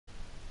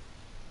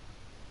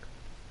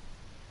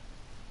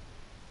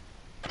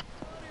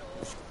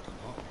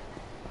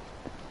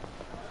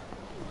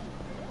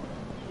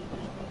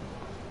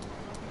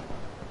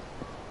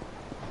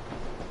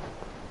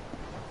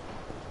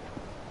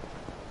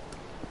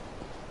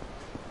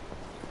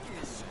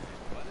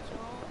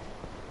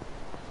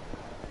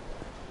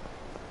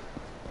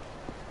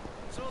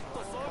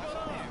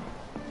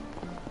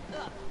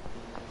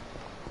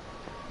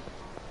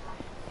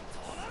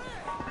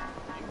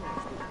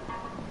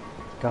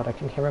God, I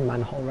can hear a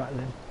manhole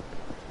rattling.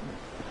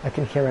 I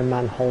can hear a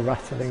manhole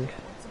rattling.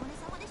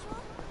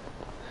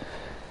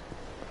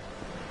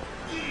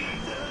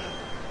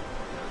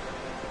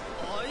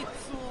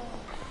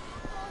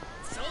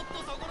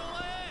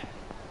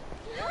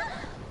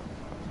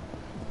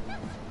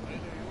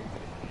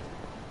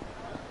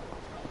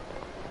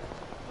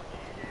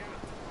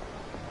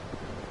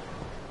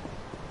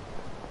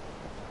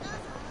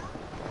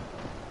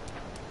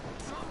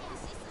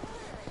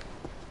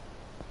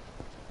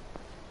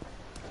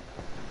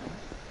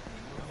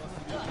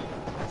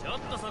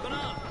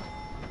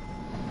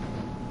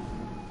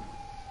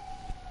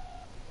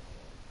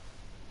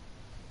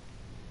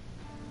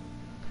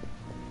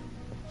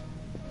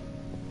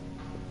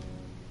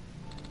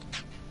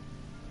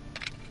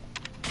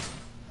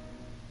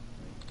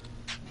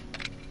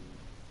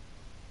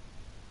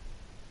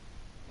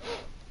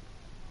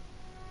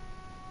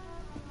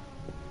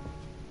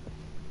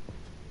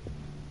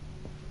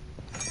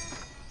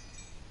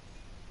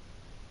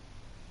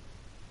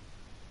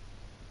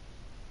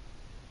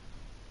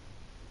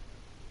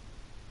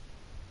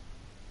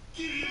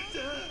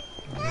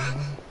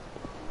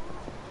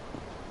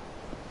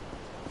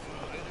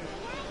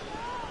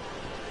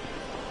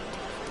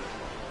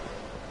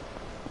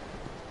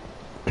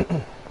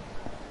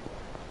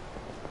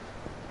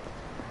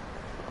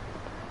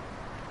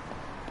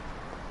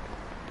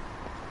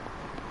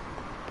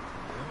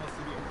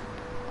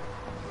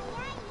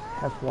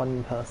 Have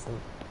one person.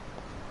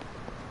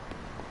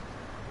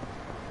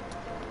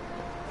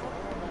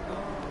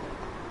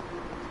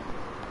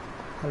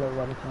 Hello,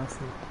 one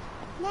person.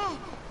 ね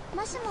え、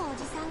もしもお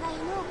じさんが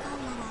犬を飼う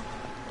なら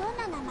どん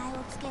な名前を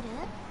つける？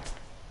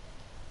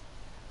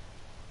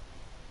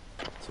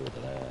そうだ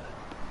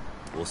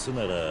な。オス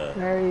なら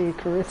Merry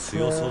Christmas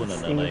強そうな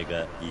名前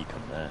がいいか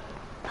もな。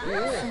強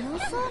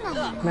そうな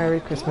名前。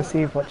 Merry Christmas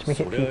Eve, watch me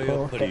hit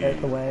people, get out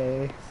of the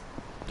way.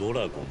 ド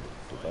ラゴン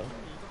とか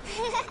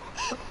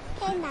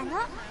変なの。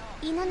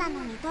犬な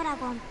のにドラ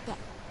ゴンって。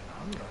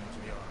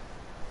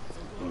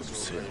うる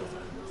せえよ。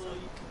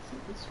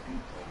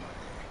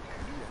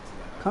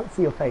 Can't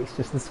see your face,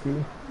 just the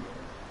screen.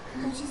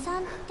 おじさ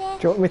んって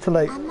Do you want me to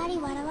like... あんまり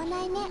笑わ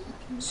ないね。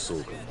そ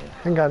うかね。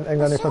Hang on,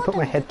 if I put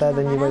my head there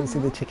then you won't see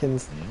the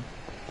chickens.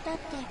 だっ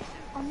て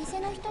お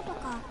店の人と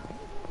か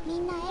み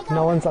んな笑顔。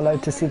 No one's allowed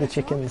to see the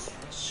chickens.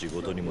 仕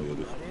事にもよ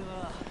る。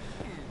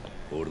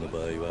俺の場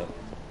合は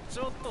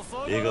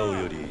笑顔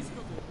より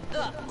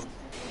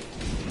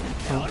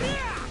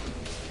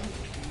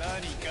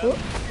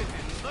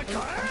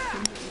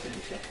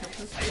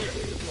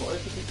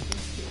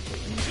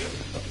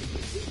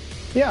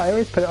Yeah, I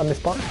always put it on this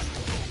box.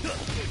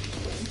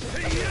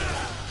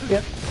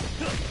 Yep.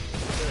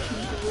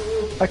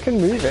 I can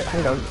move it,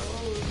 hang on.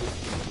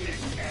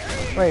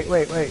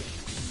 Wait.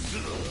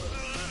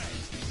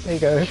 There you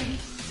go.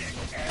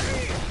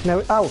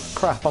 No, oh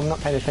crap, I'm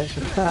not paying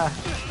attention.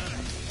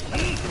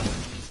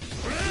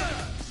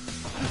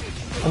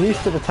 I'm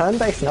used to the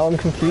turn-based now, I'm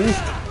confused.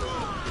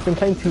 I've been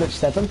playing too much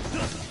 7.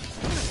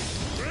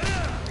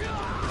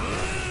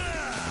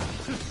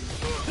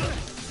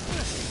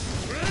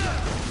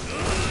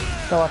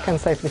 So I can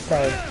safely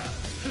say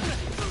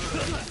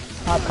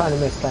I've kind of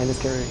missed playing as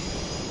Kiwami.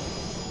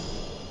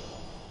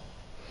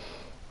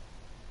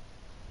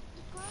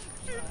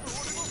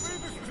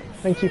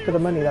 Thank you for the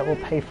money that will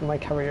pay for my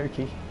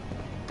karaoke.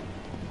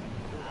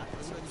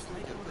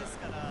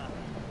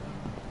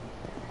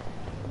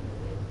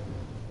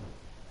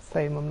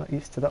 Same, I'm not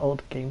used to the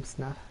old games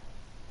now.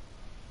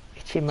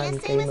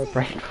 Ichiman Gamer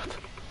Brainrot.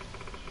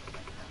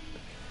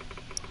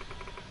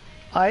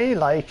 I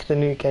like the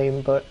new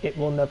game, but it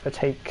will never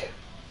take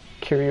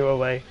Kiryu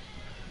away.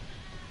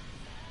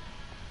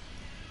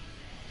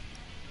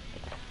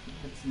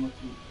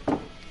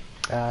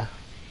 The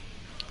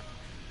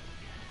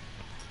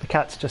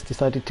cat's just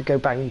decided to go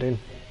bounding.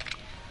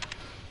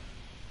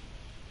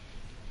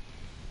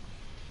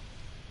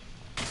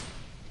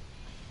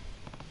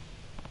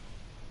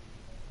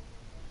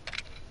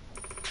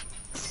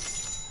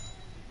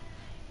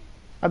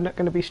 I'm not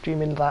going to be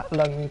streaming that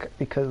long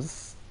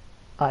because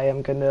I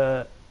am going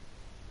to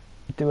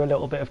do a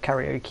little bit of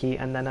karaoke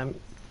and then I'm...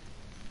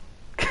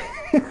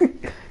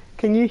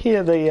 Can you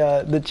hear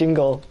the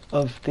jingle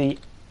of the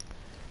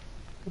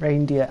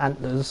reindeer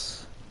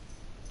antlers?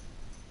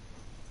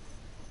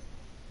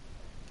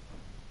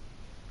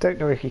 Don't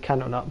know if you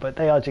can or not, but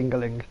they are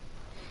jingling.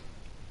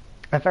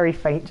 A very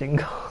faint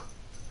jingle.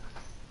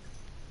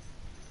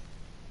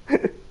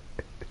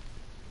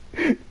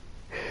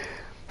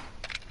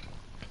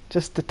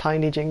 Just a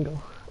tiny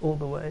jingle all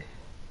the way.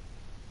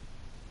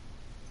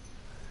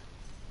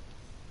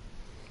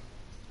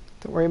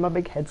 Don't worry, my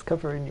big head's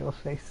covering your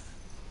face.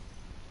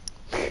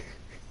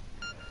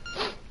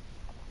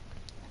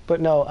 But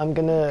no, I'm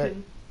gonna...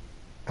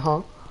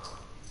 Huh?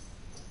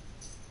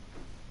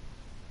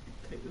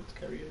 Take it to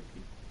karaoke.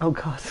 Oh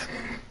god.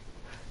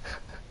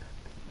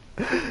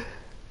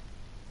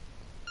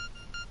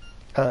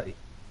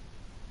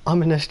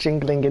 Ominous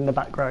jingling in the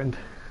background.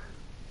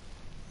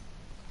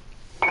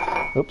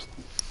 Oops.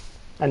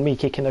 And me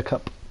kicking a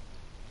cup.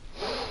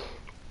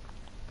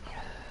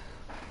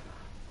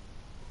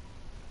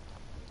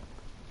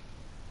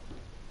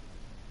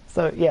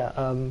 So yeah,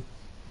 I'm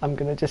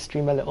gonna just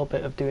stream a little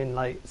bit of doing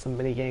like some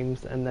mini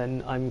games, and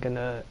then I'm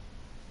gonna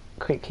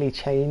quickly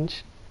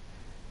change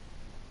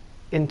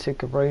into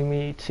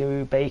Kiwami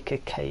to bake a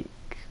cake,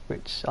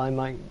 which I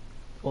might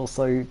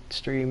also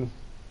stream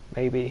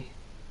maybe.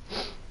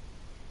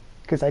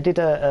 Because I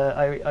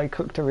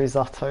cooked a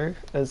risotto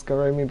as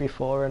Kiwami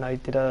before, and I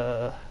did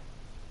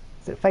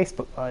is it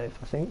Facebook Live,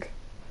 I think.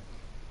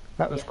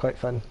 That was quite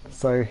fun.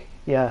 So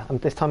yeah,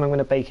 this time I'm going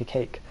to bake a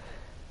cake.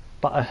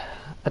 But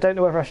I don't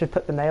know whether I should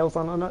put the nails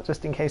on or not,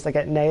 just in case I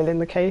get nail in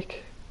the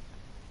cake.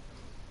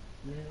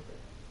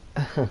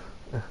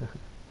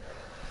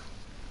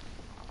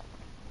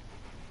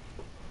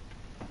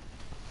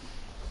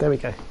 There we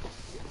go.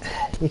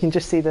 You can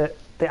just see the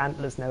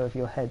antlers now of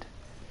your head.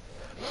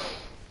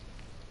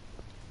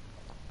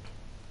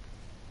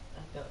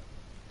 I've got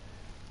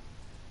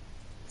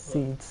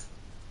Seeds.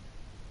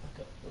 I've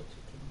got 4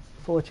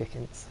 chickens. 4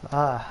 chickens.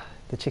 Ah,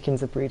 the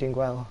chickens are breeding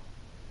well.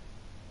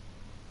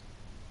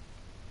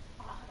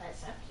 Oh,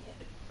 that's so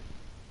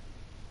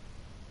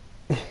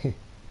cute.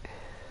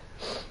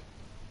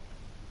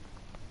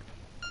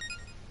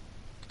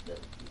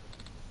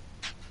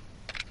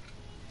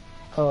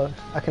 Oh,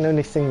 I can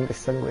only sing this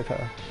song with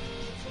her.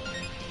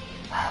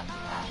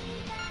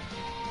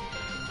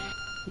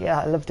 Yeah,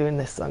 I love doing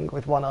this song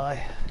with one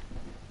eye.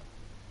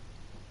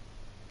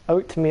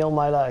 Oatmeal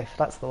My Life,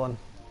 that's the one.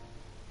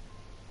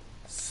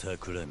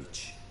 桜道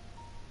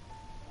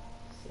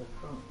So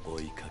crunch. 追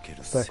いかけ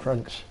る So 背中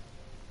crunch.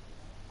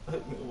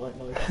 Oatmeal white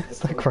noise.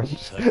 So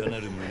crunch. 高鳴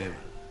る胸は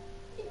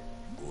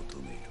求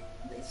める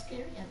They're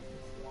scary animals.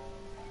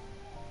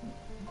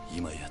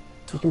 今やっ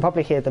You と can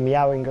probably hear the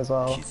meowing as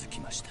well, 気づき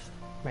ました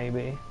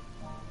maybe.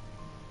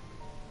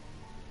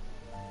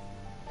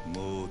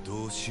 もう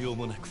どうしよう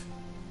もなく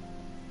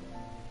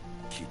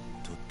きっ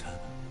と多分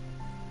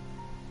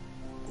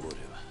俺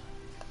は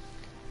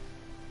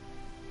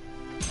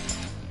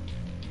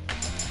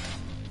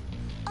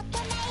大人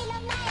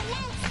色マイラ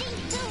イフ3、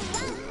2、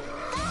1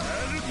は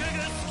るか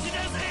が好きだ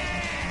ぜ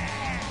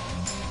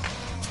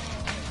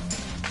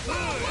おいお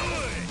い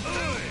お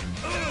い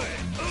おい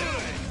お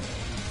い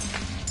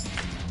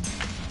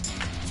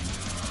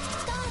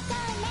Go go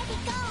let it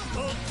go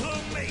オト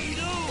メイ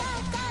ド Go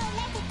go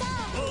let it go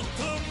オ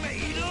トメイ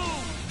ド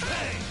ヘ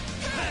イ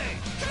ヘイ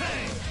ヘ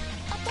イ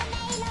大人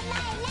色マイ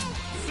ライ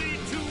フ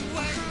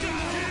 3、2、1 go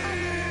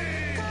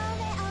声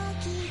大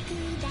きく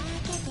だ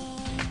けで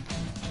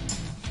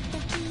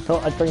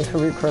Thought I'd bring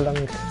Haruka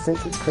along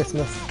since it's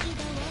Christmas.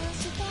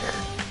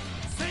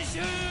 最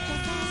終優し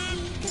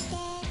くてち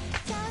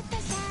ょっと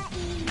シャ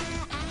イな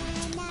あ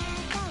な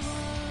たを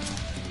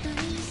無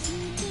意識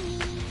に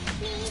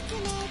見つ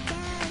めちゃ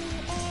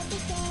う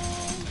everyday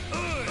おい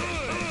おい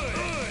おい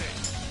おい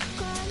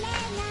これが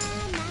ま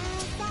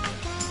さ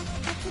か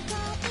初恋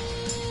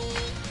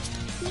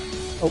みん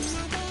なで Oops. じ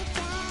ゃ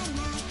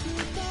なくて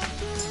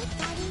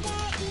二人で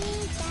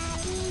いた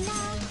いの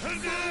桜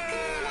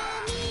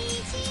道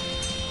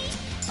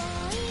追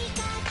い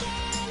かけ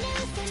る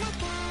背中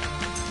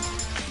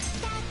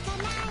高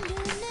鳴る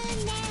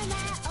胸は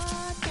乙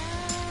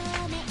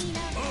女色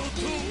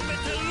乙女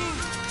だろ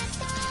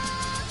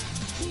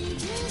気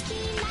づき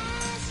ま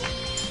し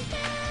た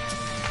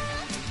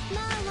も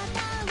うど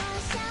う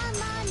しよう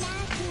もな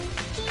く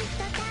きっ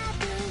と多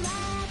分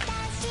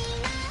私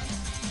は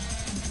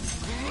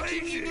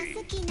君が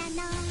好きな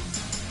の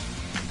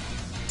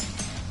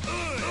おい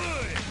お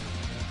い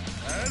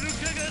はる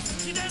かが好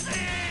きだぜ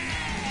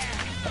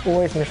I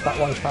always miss that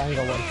one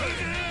triangle one.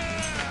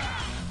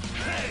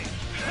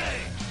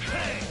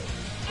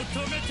 乙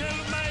女ちゃん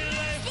マイラ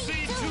イフ3、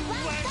2、1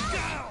 go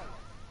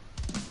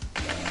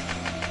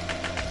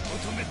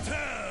乙女ちゃん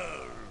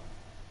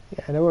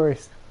Yeah, no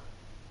worries.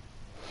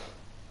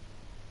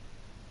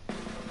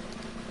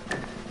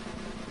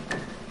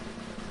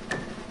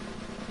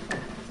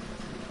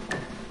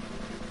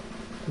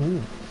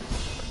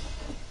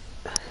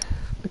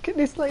 Look at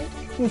this, like,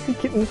 you see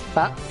kitten's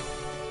fat.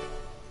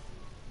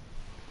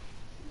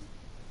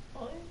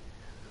 Oh,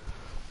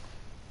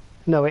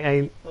 No, it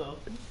ain't. yeah. Oh,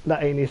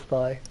 That ain't his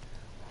thigh.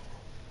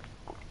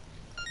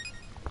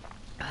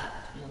 and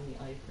on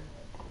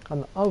the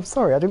eyebrow. Oh,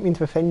 sorry, I didn't mean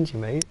to offend you,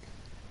 mate.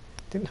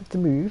 Didn't have to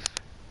move.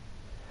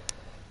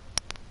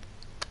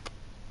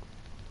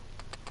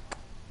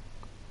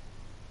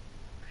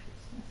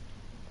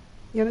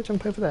 You wanna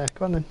jump over there?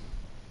 Go on then.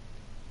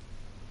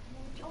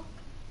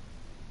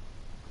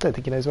 Don't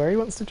think he knows where he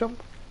wants to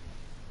jump.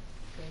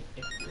 Okay,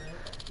 extra.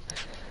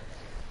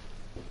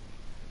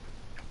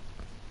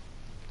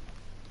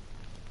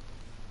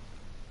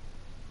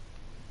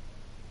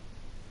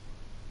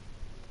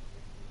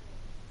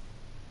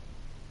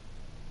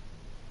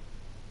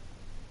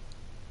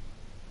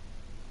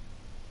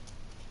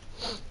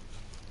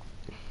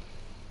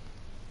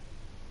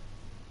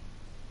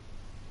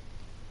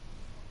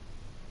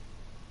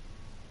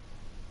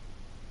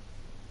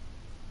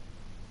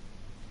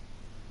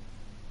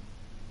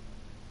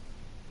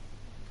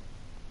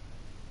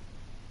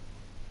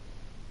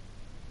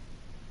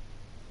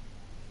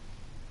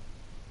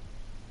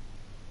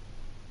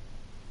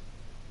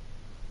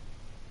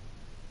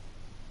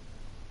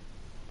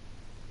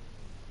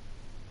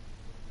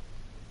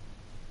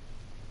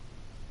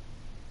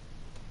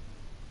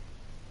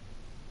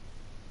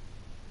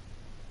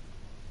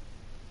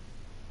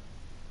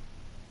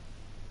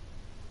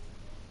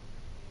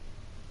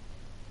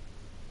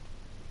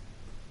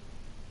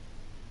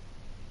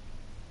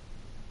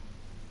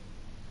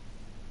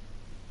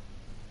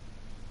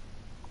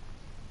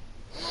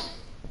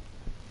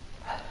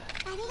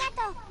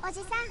 お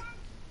じさん。ね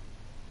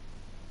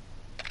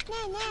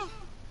えね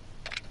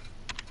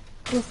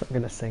Of course I'm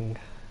gonna sing.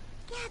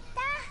 え、やっ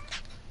た。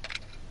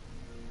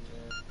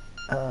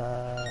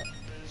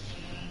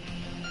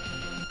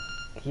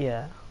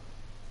 Yeah.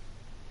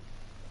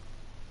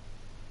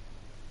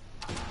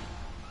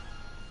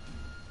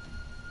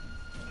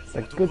 It's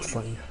a good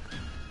song.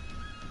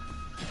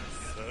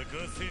 咲か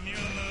せにゃな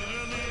ら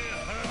ねえ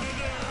花だ。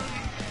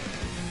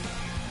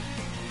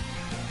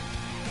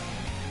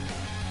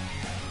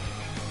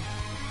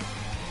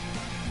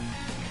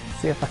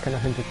 See if I can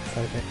 100% it.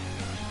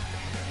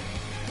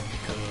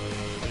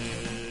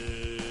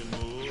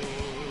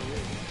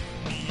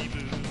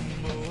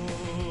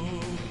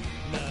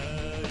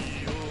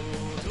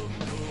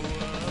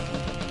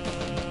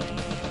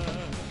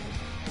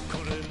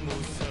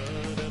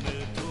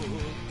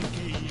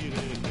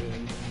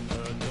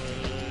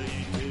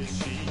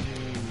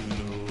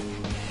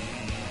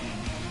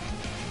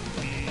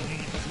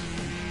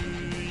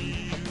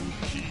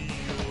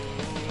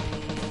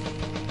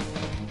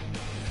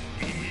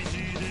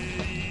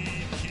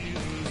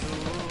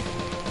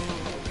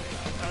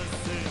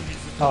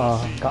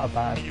 Oh, got a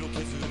bad.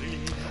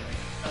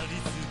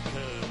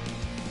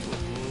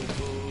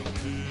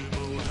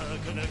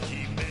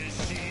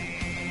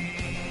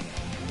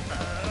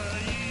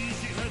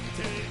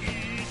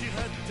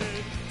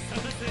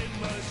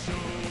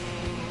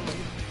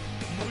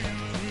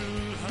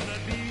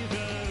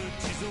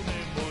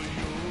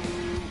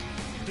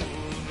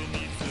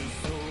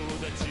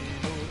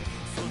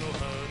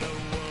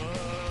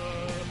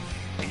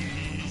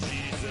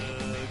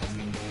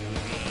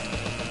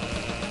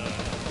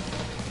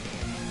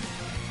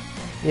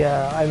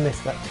 Yeah, I miss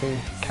that too.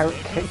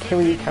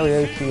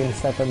 Karaoke in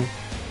 7.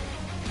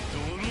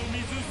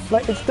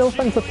 Like, it's still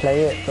fun to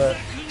play it, but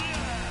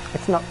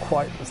it's not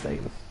quite the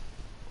same.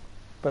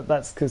 But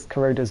that's because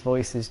Kuroda's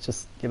voice is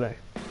just, you know,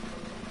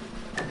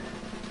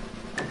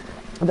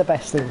 the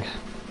best thing.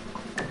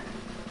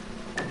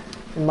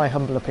 In my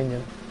humble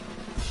opinion.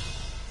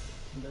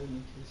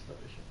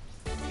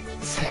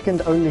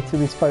 Second only to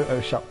his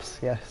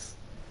photoshops, yes.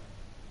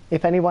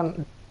 If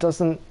anyone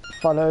doesn't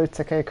follow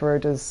Takeo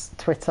Kuroda's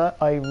Twitter,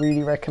 I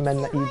really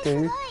recommend that you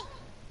do,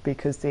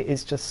 because it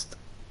is just,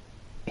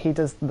 he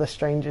does the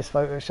strangest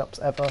photoshops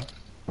ever,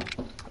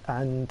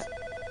 and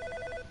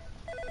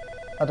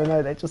I don't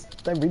know, they're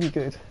really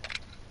good.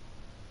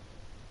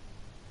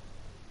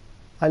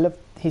 I love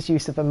his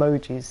use of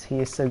emojis, he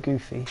is so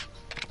goofy.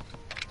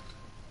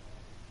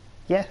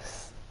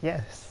 Yes,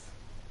 yes.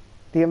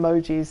 The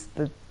emojis,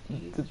 the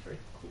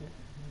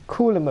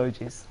cool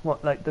emojis.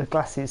 What, like the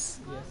glasses?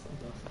 Yeah,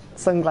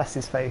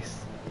 Sunglasses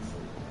face.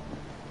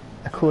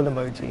 A cool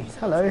emoji.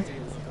 Hello.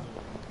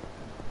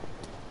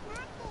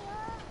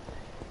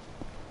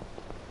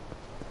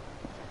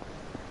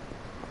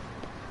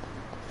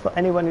 For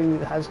anyone who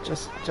has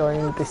just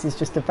joined, this is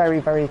just a very,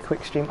 very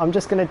quick stream. I'm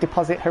just going to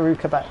deposit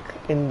Haruka back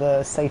in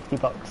the safety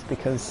box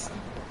because...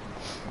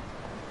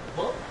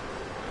 What?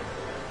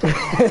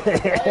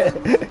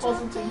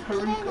 Depositing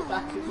Haruka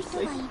back in the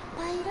safe.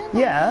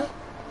 Yeah,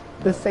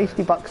 the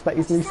safety box that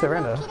is New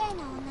Serena.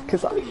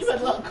 Because You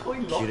meant like a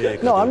coin locker.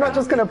 no, I'm not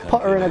just going to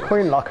put her in a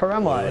coin locker,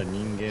 am I?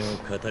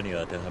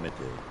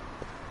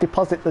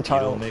 Deposit the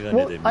child.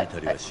 Well,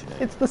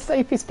 it's the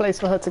safest place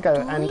for her to go,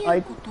 and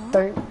I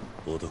don't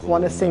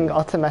want to sing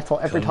utter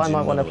metal every time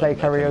I want to play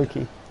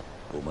karaoke.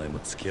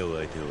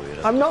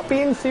 I'm not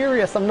being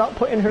serious. I'm not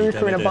putting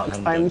Haruka in a box.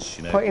 I'm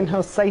putting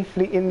her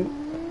safely in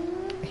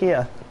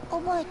here.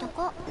 覚えと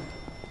こ。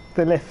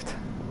 The lift.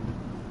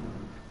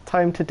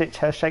 Time to ditch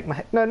her, shake my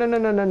head. No, no, no,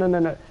 no, no, no, no,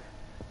 no.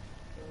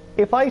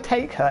 If I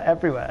take her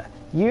everywhere,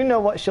 you know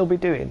what she'll be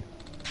doing.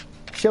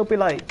 She'll be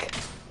like,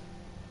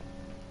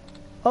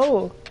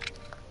 oh,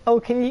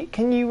 can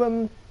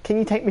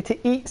you take me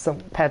to eat some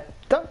pet?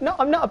 No,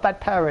 I'm not a bad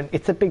parent.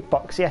 It's a big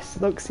box. Yes,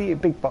 look, see a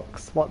big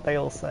box. What they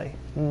all say.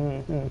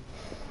 Mm-hmm.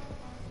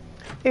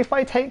 If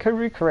I take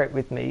Haruka out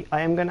with me,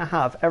 I am going to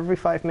have every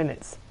 5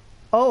 minutes.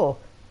 Oh,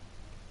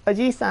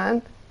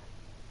 Aji-san,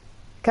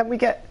 can we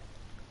get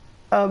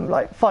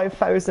like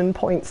 5,000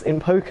 points in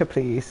poker,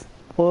 please?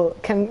 Or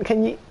can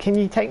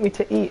you take me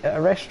to eat at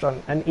a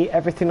restaurant and eat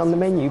everything on the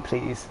menu,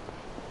 please?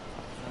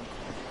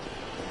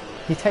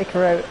 You take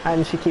her out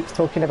and she keeps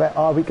talking about,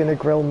 are we going to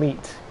grill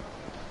meat?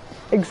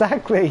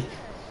 Exactly.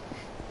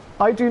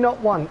 I do not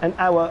want an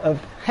hour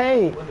of,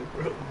 hey,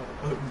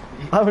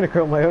 I want to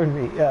grill my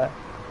own meat. Yeah,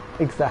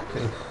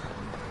 exactly.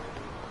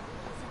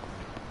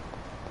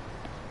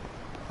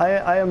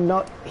 I am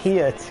not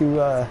here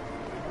to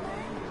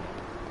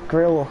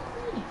grill.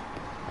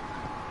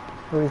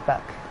 Oh, he's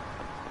back.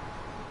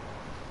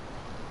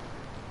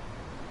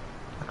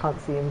 I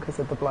can't see him because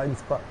of the blind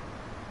spot.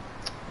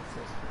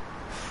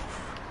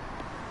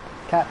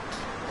 Cat.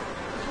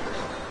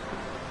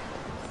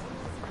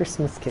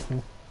 Christmas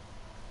kitten.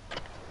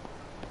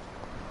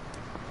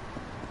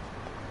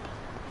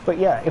 But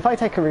yeah, if I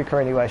take Haruka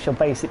anywhere, she'll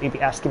basically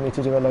be asking me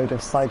to do a load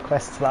of side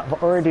quests that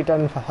I've already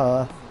done for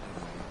her.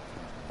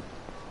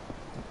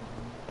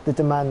 The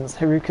demands,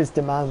 Haruka's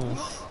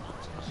demands.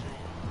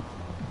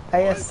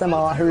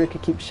 ASMR,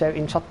 Haruka keeps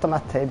shouting "Chotto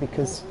mate"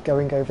 because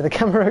going over the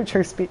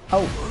Kamurocho speed.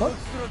 Oh, what?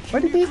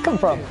 Where did these come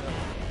from?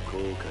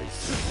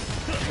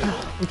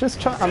 I'm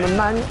just trying. I'm a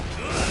man,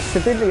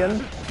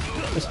 civilian,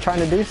 just trying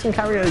to do some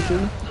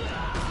karaoke.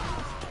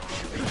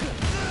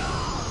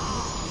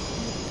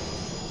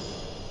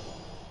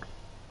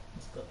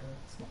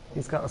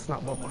 He's got a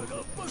snap bubble.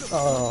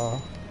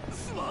 Oh.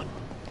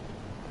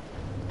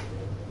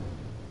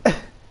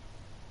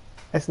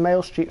 A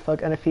male street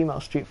thug and a female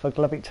street thug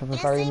love each other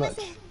very much.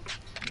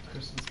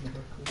 Christmas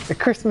miracle. A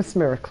Christmas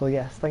miracle,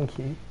 yes, thank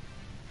you.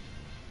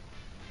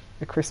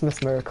 A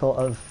Christmas miracle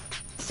of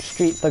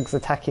street thugs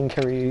attacking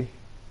Karyu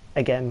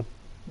again.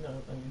 No,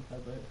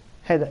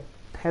 I mean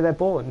How they're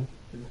born.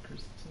 is a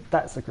Christmas miracle.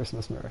 That's a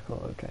Christmas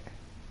miracle, okay.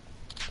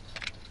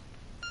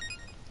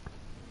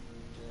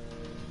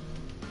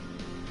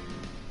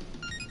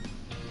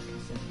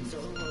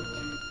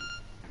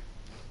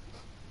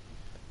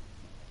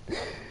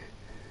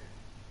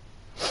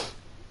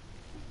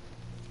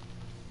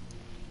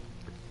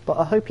 But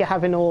I hope you're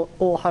having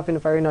all having a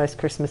very nice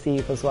Christmas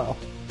Eve as well.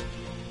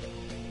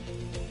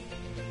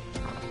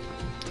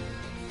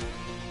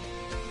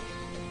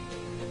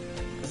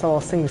 So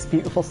I'll sing this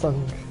beautiful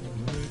song.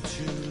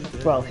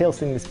 Well, he'll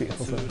sing this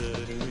beautiful song.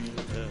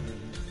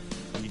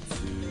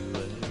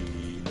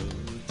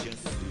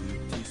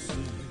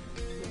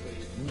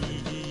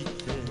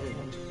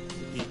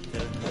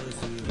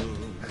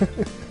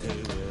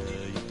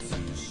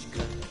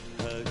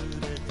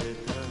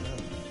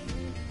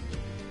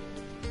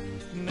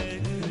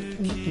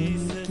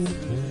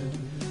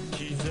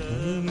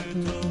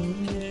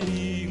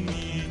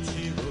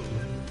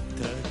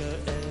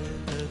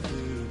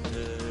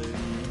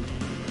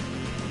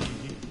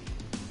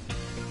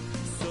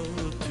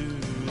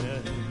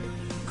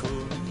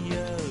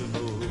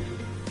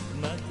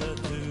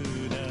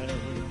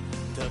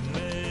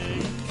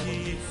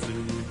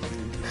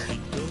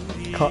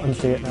 Can't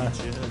unsee it now.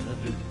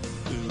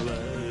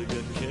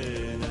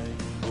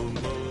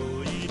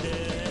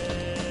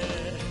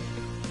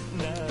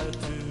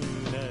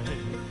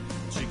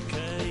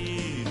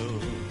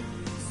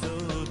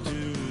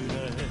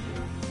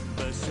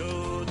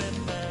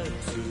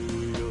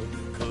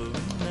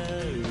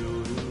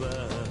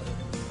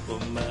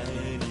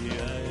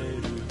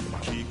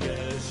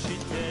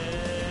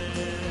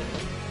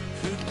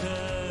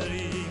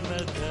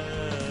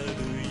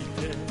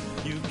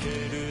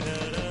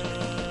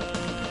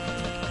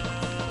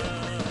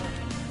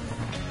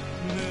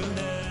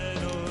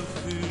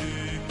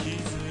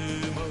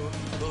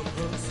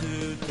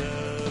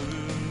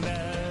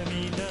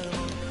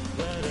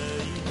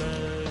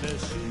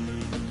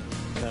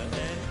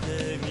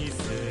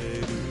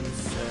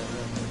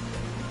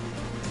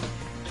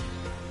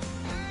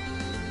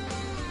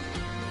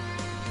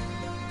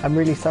 I'm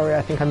really sorry,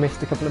 I think I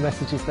missed a couple of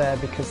messages there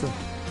because of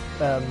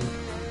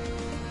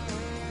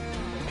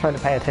trying to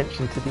pay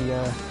attention to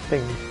the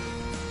thing.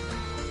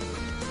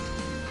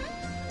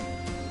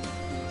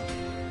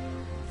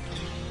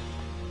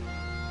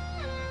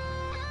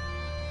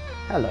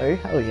 Hello,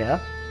 oh yeah.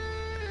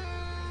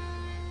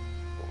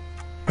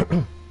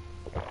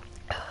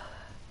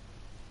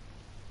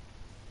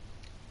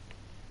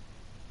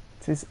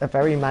 This is a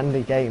very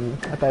manly game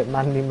about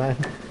manly men.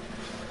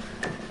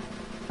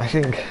 I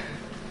think.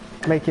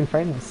 Making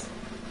friends.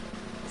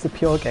 It's a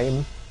pure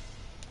game.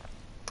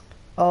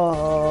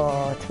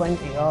 Oh,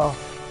 20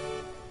 off.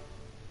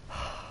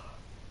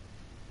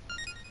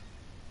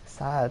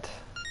 Sad.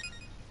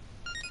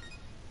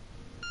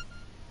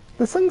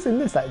 The songs in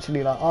this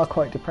actually are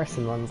quite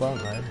depressing ones,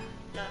 aren't they?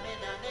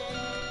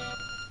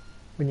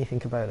 When you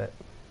think about it.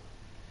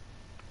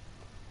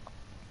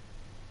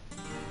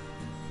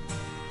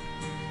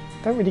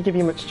 Don't really give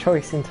you much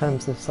choice in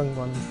terms of sung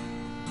ones.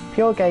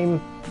 Pure game,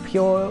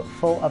 pure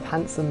full of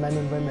handsome men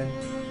and women.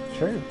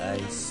 True. I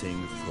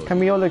sing for Can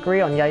we all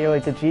agree on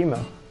Yayoi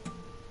Dejima?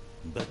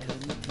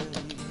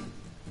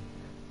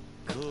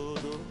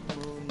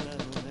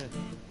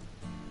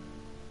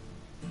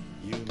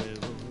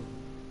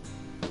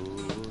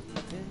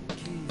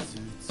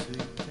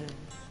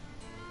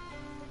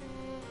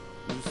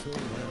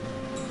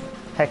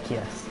 Heck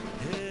yes.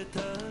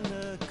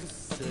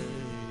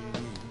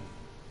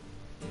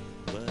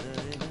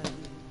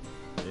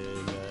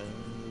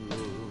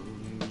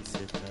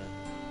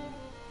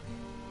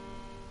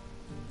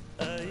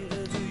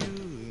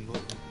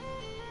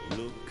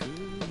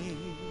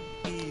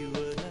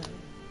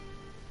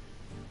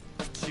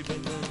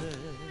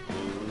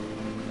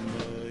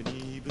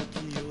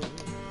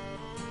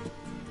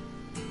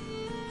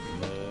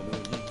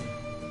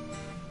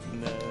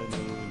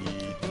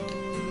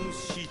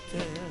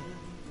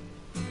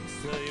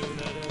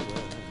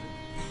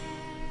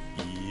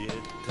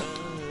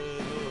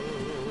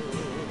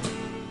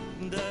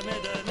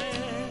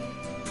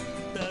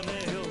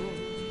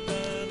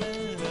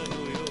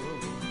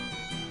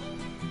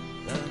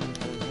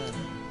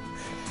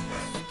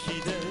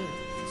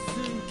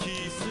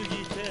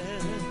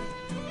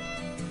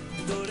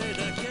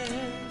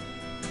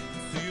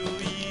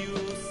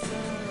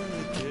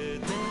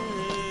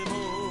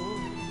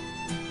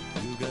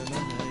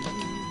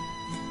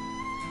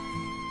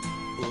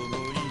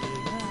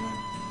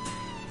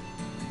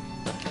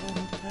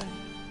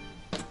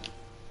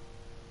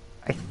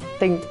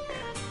 think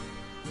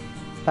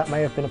that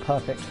may have been a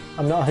perfect.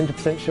 I'm not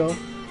 100% sure.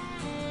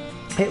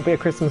 It'll be a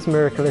Christmas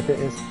miracle if it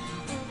is.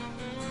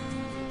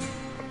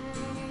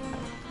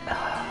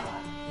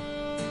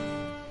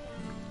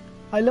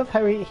 I love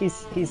how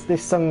he's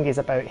this song is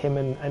about him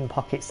and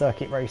Pocket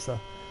Circuit Racer.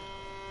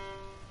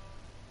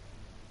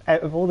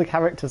 Out of all the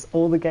characters,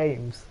 all the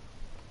games,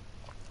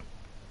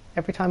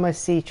 every time I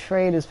see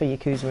trailers for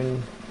Yakuza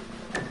and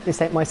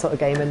this ain't my sort of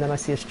game, and then I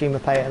see a streamer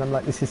play it and I'm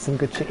like, this is some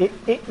good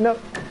shit. No.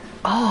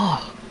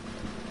 Oh.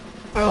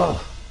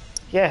 Oh.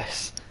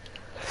 Yes.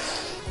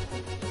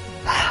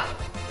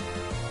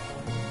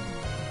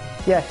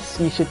 Yes,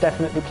 you should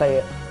definitely play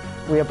it.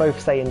 We are both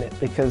saying it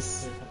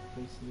because...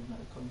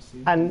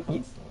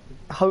 And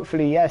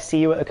hopefully, yeah, see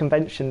you at a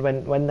convention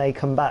when they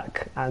come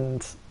back,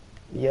 and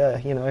yeah,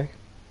 you know,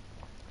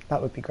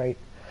 that would be great.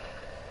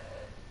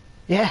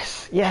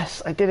 Yes,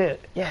 yes, I did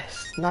it.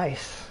 Yes,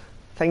 nice.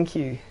 Thank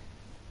you.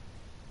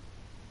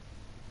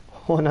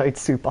 One-eyed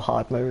super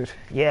hard mode.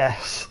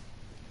 Yes.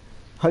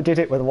 I did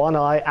it with one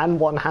eye and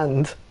one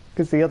hand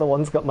because the other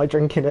one's got my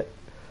drink in it.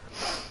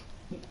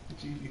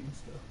 Julian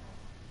stuff.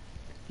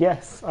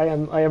 Yes, I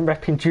am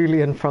repping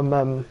Julian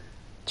from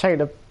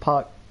Trailer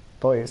Park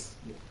Boys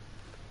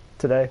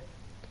today.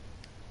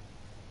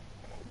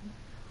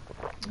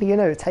 You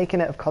know,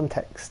 taken out of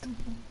context.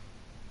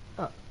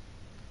 Oh.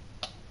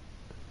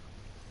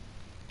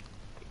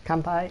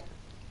 Kanpai.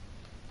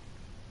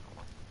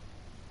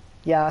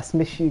 Yes,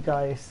 miss you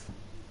guys.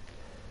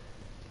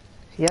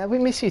 Yeah, we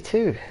miss you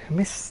too. We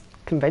miss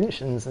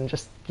conventions and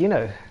just, you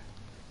know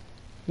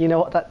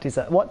what that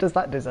deserves. What does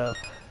that deserve?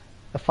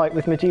 A fight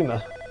with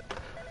Majima?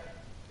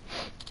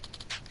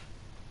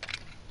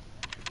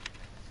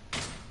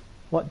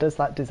 What does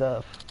that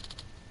deserve?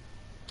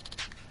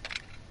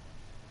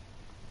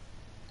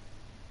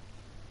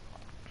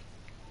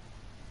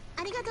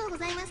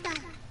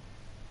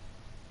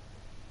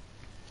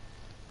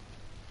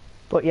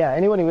 But yeah,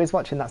 anyone who is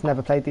watching that's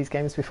never played these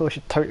games before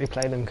should totally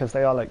play them because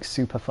they are like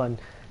super fun.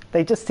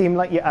 They just seem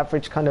like your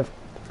average kind of...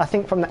 I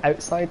think from the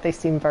outside they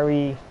seem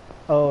very,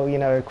 oh, you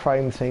know,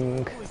 crime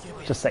thing,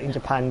 just set in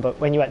Japan, but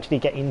when you actually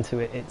get into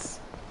it, it's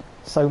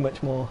so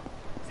much more.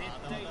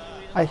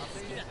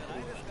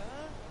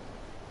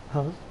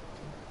 Huh?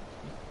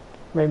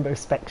 Rainbow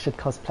Specs should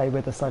cosplay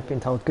with us, I've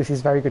been told, because he's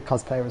a very good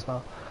cosplayer as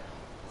well.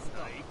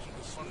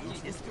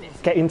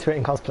 Get into it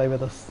and cosplay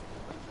with us.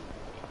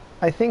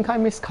 I think I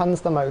miss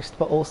cons the most,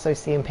 but also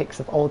seeing pics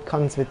of old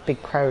cons with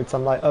big crowds,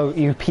 I'm like, oh,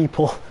 you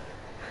people.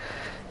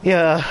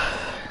 Yeah,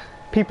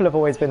 people have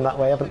always been that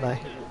way, haven't they?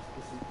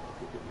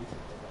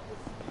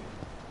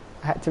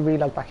 I had to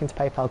relog back into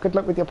PayPal. Good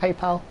luck with your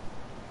PayPal.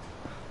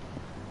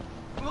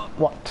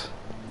 What?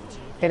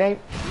 It ain't...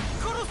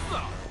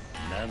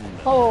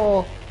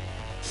 Oh,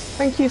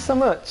 thank you so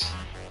much.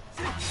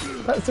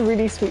 That's a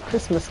really sweet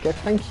Christmas gift,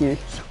 thank you.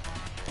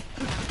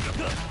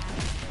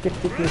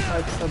 Gifted me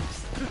 5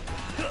 subs.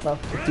 Well,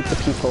 50 to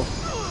people.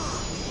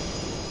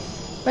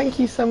 Thank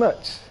you so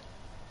much.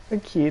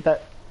 Thank you,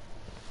 that's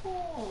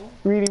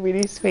really,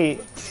 really sweet.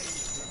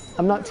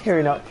 I'm not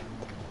tearing up.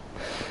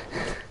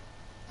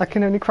 I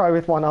can only cry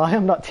with one eye,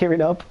 I'm not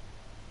tearing up.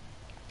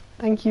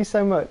 Thank you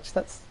so much,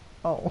 that's...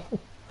 Oh.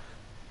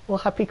 Well,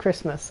 happy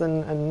Christmas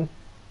and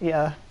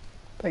yeah,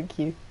 thank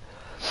you.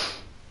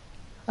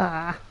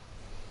 Ah.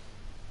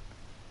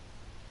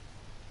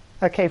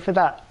 Okay, for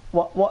that,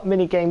 what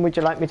mini game would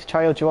you like me to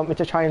try, or do you want me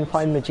to try and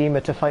find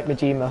Majima to fight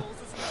Majima?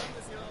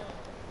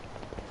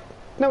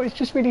 No, it's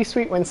just really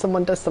sweet when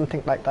someone does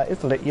something like that,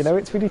 isn't it? You know,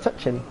 it's really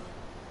touching.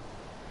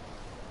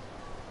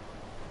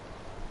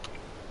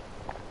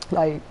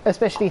 Like,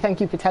 especially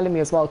thank you for telling me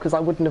as well, because I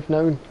wouldn't have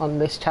known on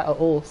this chat at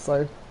all,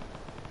 so...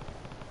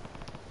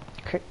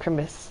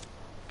 Crimis.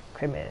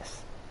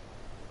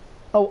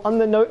 Oh, on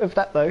the note of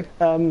that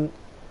though,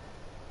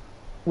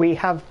 we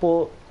have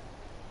bought,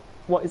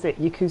 what is it,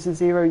 Yakuza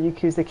 0,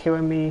 Yakuza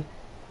Kiwami,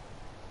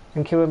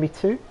 and Kiwami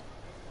 2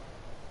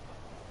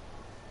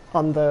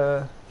 on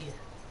the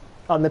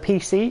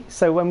PC.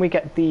 So when we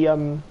get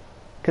the,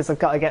 because I've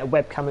got to get a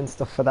webcam and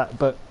stuff for that,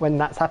 but when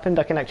that's happened,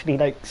 I can actually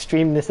like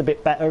stream this a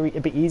bit better, a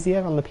bit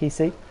easier on the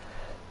PC.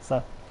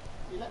 So.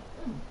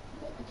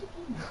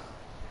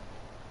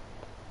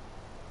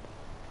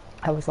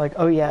 I was like,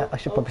 oh yeah, I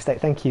should probably say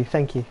thank you.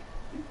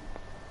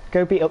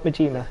 Go beat up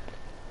Majima.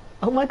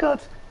 Oh my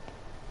god,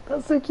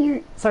 that's so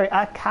cute. Sorry,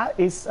 our cat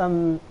is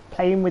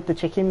playing with the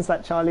chickens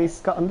that Charlie's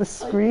got on the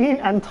screen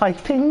and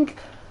typing.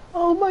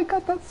 Oh my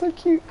god, that's so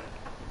cute.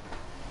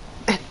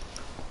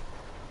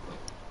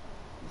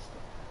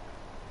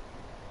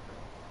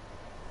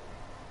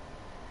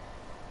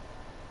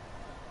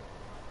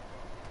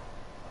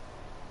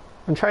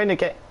 I'm trying to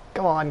get...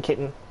 Go on,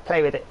 kitten.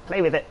 Play with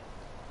it.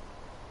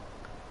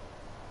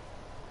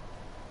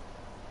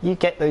 You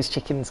get those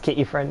chickens,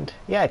 kitty friend.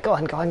 Yeah, go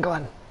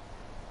on.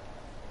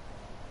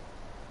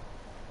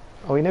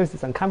 Oh, he knows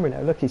it's on camera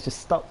now. Look, he's just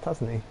stopped,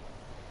 hasn't he?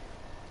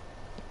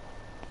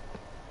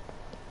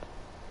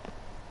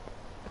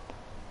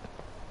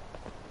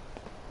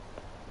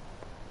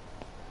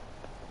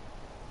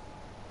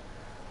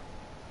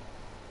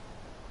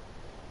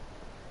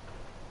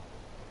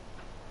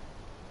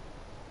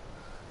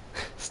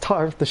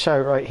 star of the show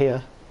right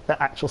here.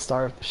 The actual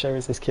star of the show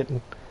is this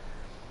kitten.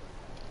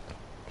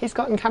 He's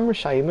gotten camera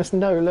shy, you must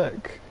know,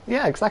 look.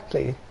 Yeah,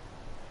 exactly.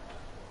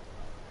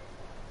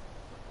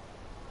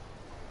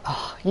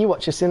 Oh, you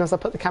watch, as soon as I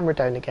put the camera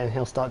down again,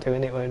 he'll start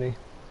doing it, won't he?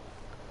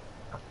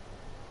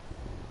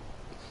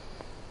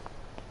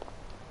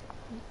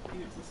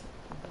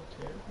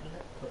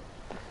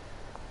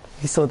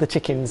 He saw the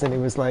chickens and he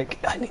was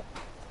like, let me go.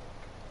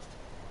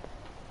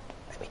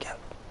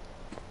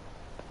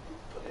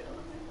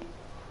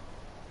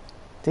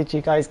 Did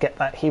you guys get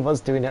that? He was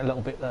doing it a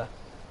little bit there.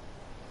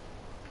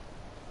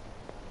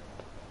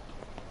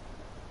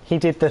 He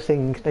did the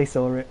thing, they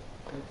saw it.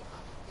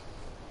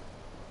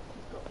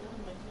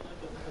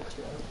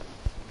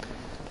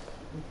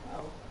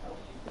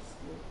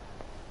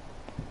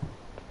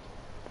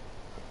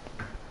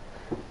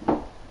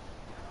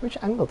 Which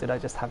angle did I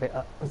just have it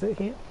at? Was it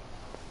here?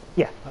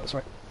 Yeah, that was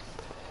right.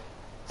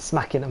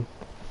 Smacking him.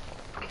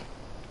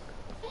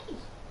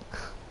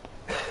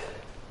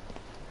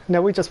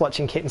 No, we're just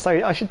watching kittens.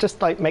 Sorry, I should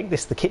just like make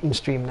this the kitten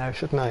stream now,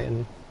 shouldn't I?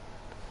 And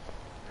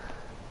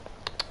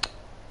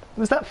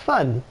was that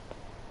fun?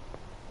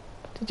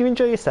 Did you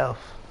enjoy yourself?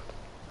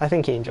 I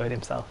think he enjoyed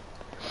himself.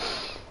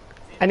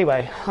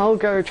 Anyway, I'll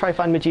go try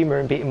find Majima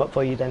and beat him up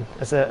for you then,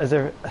 as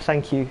a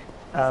thank you.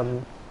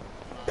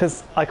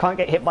 Because I can't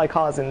get hit by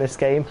cars in this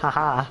game,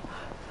 haha.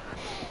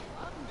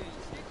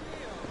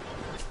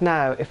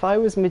 Now, if I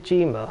was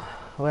Majima,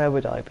 where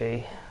would I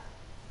be?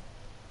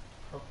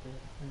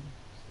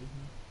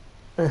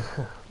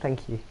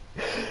 Thank you.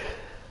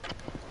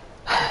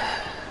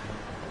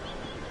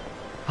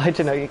 I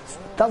don't know,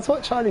 that's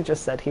what Charlie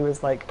just said. He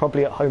was like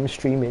probably at home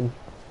streaming.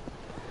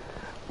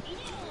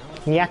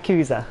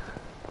 Yakuza.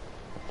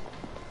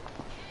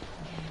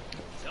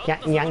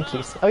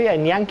 Yankees. Oh yeah,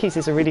 and Yankees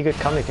is a really good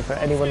comic if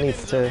anyone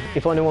needs to,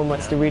 if anyone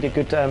wants to read a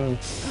good,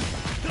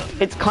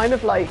 it's kind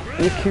of like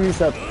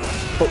Yakuza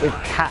but with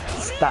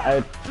cats that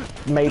are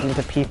made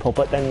into people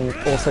but then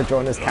also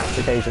drawn as cats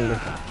occasionally.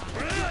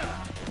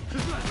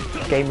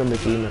 Game of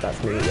Majima,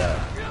 that's me, yeah.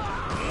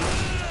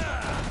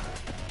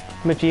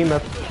 Majima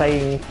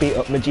playing beat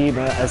up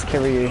Majima as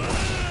Kiryu.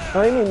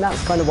 I mean,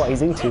 that's kind of what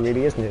he's into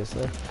really, isn't it?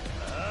 So.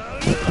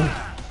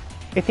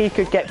 If he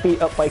could get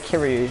beat up by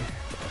Kiryu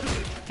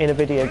in a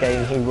video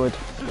game, he would.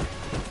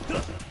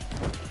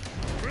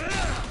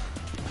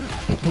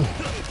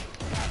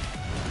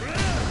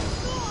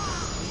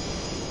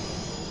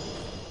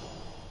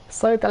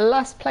 So the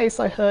last place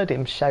I heard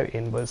him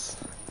shouting was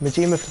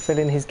Majima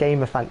fulfilling his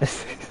gamer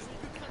fantasies.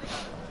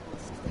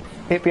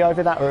 It'd be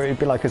either that or it'd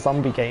be like a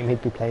zombie game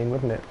he'd be playing,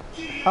 wouldn't it?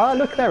 Ah,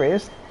 look, there he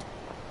is.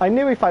 I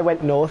knew if I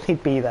went north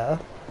he'd be there.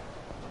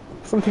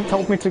 Something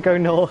told me to go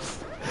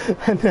north.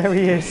 And there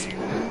he is.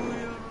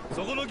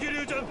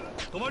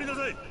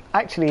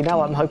 Actually,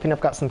 now I'm hoping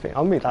I've got something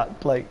on me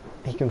that, like,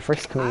 he can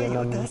frisk me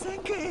and,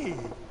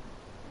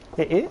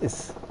 It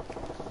is.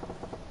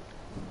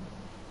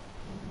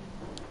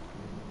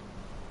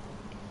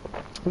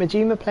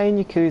 Majima playing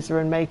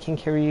Yakuza and making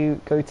Kiryu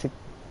go to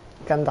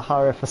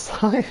Gandahara for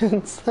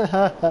science.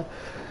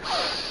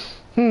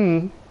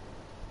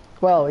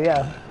 Well,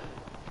 yeah.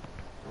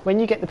 When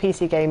you get the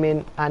PC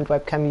gaming and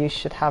webcam, you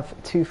should have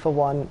 2 for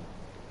 1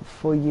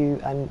 for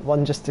you and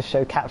 1 just to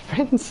show cat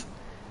friends.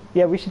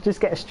 Yeah, we should just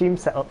get a stream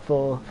set up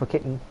for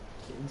kitten.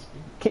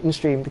 Kitten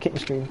stream, the kitten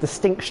stream. The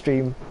stink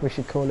stream, we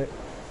should call it.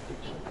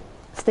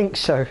 Stink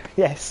show,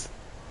 yes.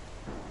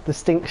 The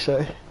stink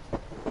show.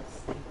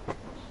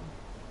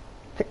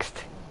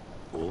 Fixed.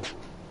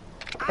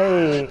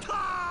 Hey.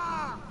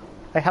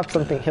 I have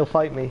something, he'll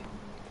fight me.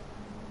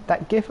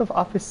 That gif of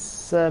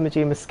Officer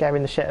Majima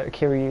scaring the shit out of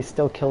Kiryu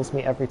still kills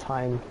me every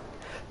time.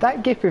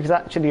 That gif is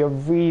actually a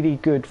really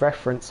good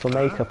reference for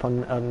makeup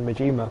on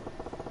Majima.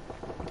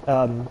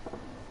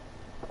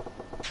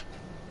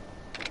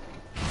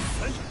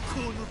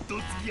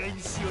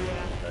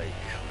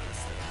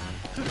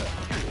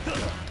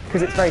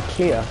 Because it's very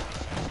clear.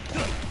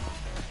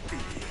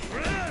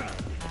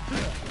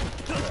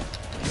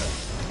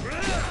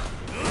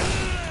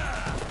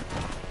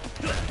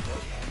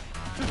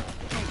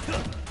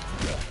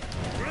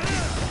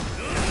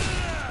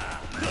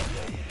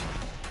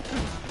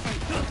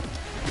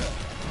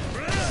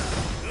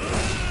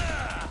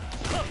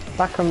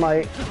 Back on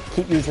my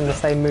keep using the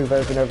same move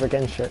over and over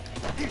again shit.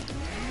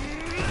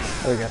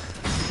 There we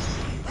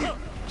go.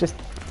 Just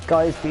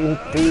guys being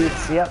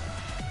dudes, yep.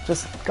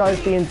 Just guys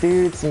being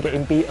dudes and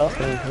getting beat up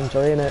and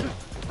enjoying it.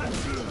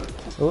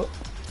 Oh,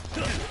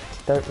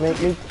 don't make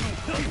me...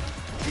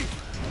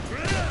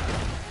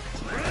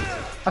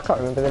 I can't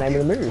remember the name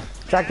of the move.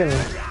 Dragon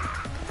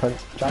punch,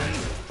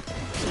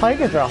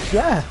 Tiger drop,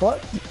 yeah,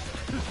 what?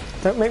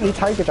 Don't make me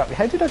tiger drop.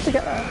 How did I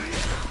forget that?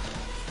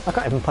 I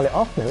can't even pull it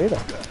off now either.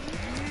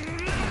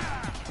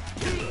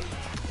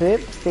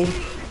 Oopsie.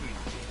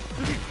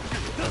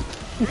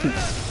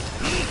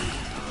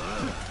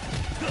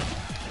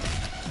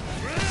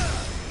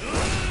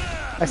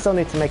 I still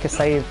need to make a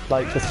save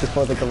like just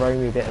before the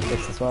Garomi bit of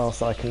this as well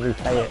so I can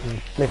replay it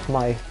and live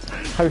my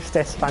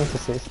hostess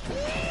fantasies.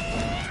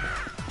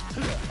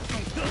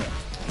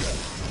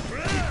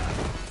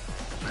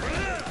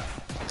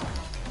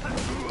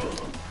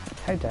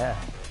 How dare.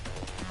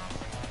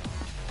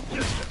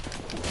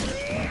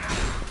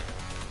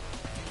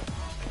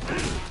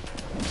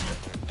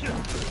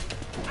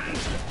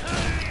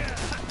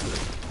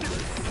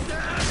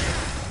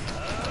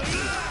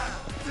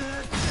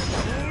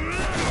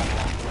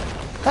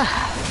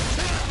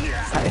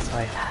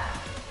 Satisfied.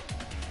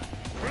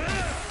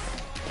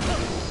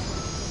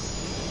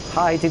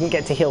 I didn't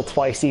get to heal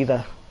twice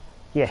either.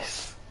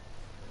 Yes.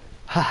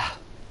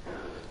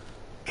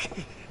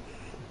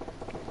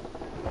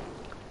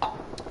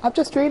 I've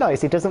just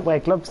realised he doesn't wear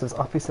gloves as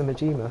Officer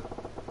Majima.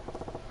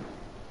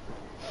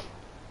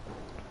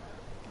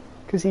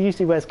 Because he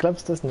usually wears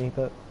gloves, doesn't he?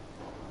 But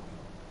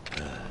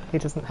he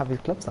doesn't have his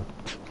gloves on.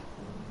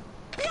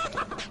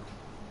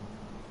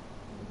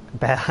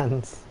 Bare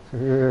hands.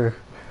 Ugh.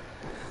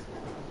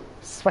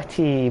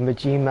 Sweaty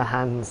Majima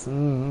hands.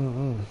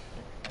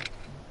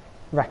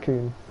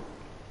 Raccoon.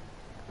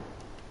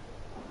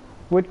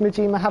 Would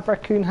Majima have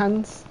raccoon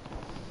hands?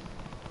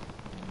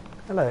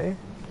 Hello.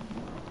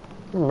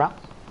 Rap.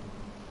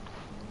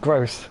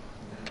 Gross.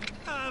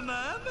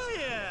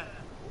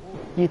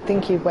 You'd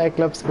think he'd wear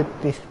gloves with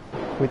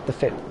the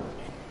fit.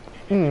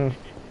 I'm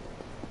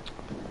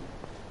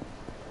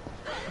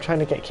trying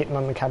to get Kitten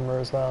on the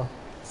camera as well,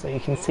 so you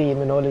can see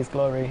him in all his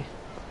glory.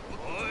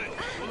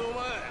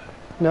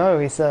 No,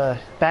 he's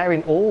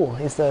bearing all.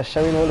 He's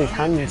showing all his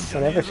hands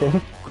and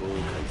everything.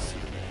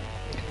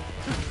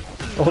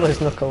 All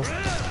those knuckles.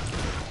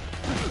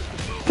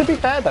 To be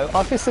fair though,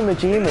 Officer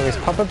Majima is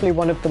probably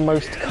one of the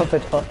most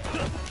covered up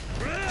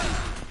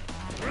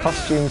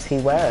costumes he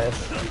wears.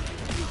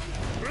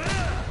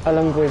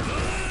 Along with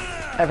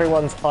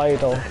everyone's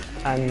idol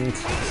and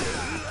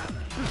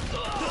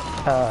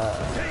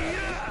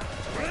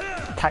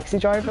taxi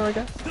driver, I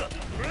guess.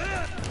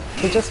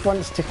 He just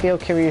wants to feel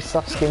Kiryu's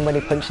soft skin when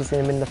he punches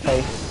him in the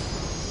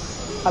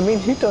face. I mean,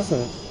 who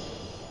doesn't?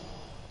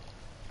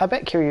 I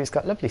bet Kiryu's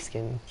got lovely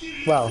skin.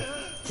 Well,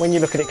 when you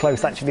look at it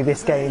close, actually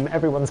this game,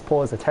 everyone's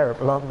paws are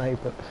terrible, aren't they?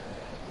 But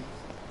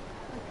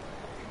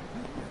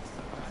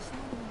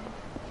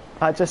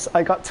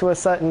I got to a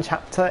certain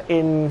chapter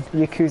in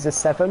Yakuza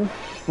 7,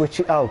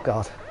 which, oh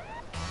god.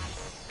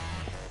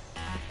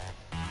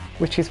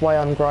 Which is why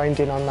I'm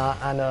grinding on that,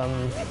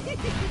 and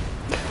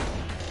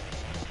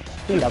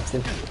he loves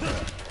him.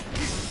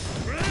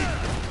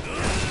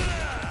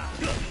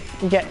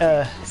 You get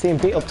see him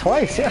beat up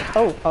twice, yeah.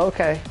 Oh,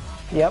 okay.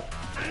 Yep.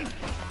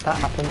 That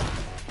happened.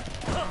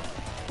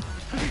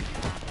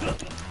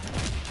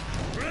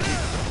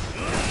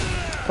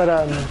 But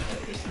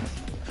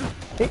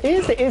it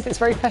is, it's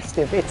very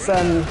festive. It's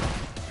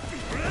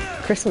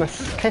Christmas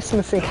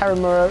in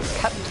Karamura,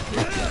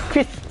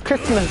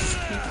 Christmas.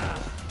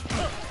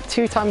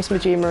 2 times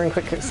Majima in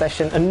quick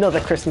succession, another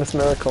Christmas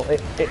miracle. It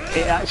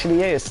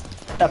actually is.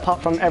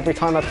 Apart from every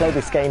time I play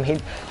this game,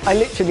 I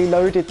literally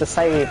loaded the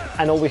save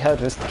and all we heard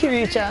was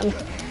Kiryu-chan.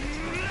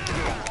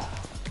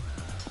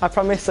 I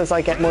promise as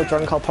I get more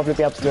drunk I'll probably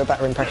be able to do a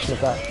better impression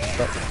of that,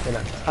 but you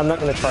know, I'm not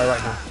going to try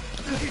right now.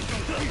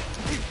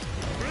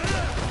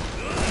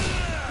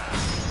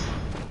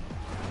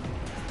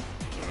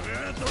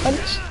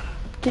 Punch!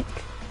 Kick!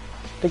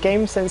 The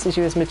game senses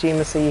you as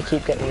Majima so you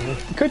keep getting him.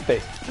 Could be.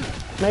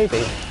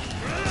 Maybe.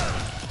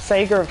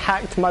 Sega have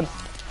hacked my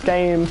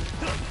game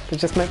to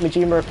just make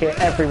Majima appear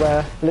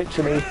everywhere,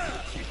 literally.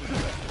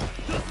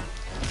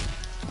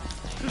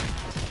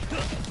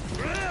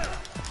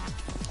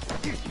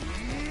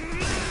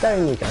 There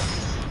you go.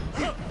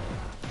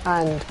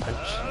 And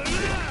punch.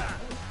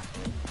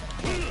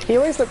 He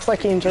always looks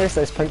like he enjoys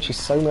those punches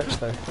so much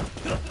though.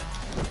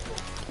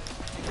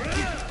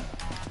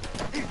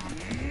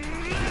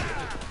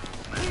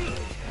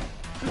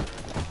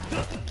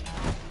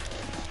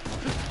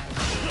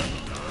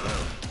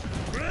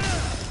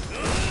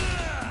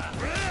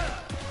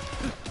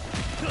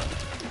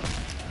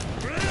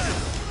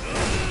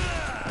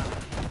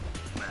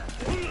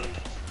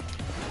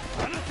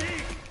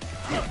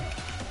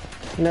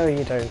 No,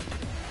 you don't.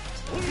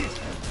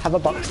 Have a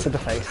box to the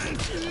face.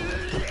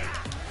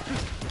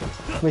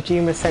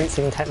 Majima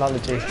sensing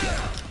technology.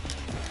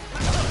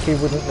 Who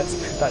wouldn't?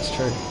 That's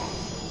true.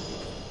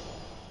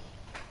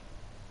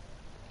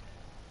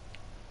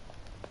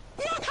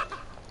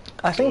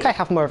 I think I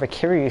have more of a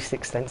Kiryu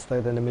sixth sense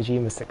though than a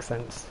Majima sixth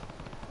sense.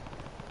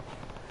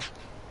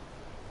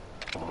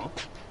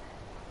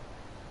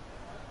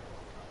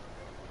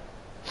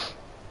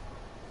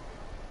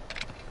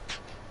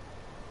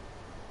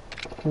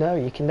 No,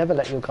 you can never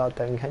let your guard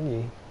down, can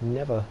you?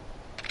 Never.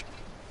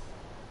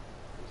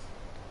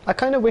 I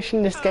kind of wish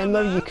in this game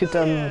though you could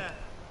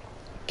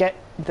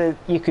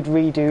you could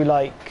redo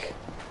like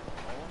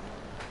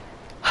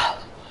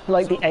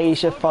the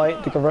Asia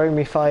fight, the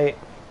Garomi fight.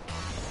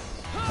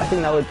 I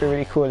think that would be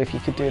really cool if you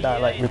could do that,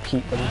 like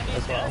repeat them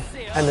as well,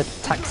 and the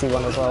taxi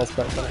one as well.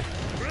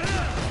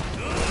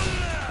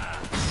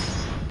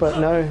 But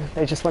no,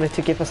 they just wanted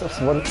to give us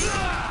once,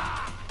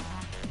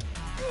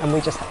 and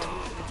we just had to.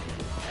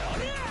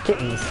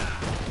 Kittens,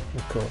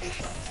 of course.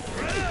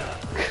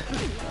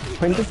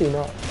 When does he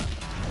not?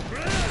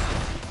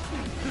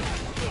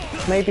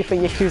 maybe for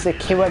Yakuza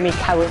Kiwami,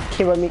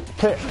 Kiwami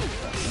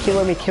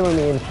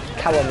and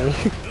Kawami.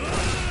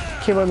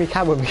 Kiwami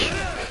Kawami.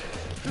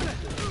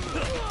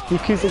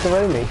 Yakuza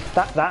Goromi.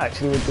 That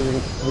actually would be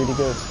really, really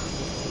good.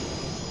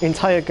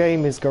 Entire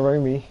game is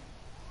Goromi.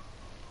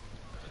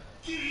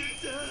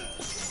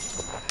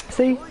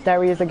 See,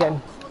 there he is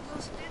again.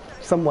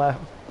 Somewhere.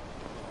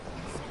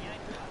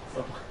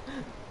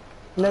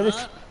 No,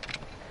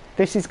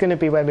 this is going to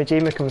be where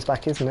Majima comes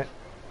back, isn't it?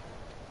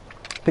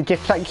 The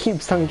gift that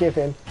keeps on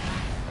giving.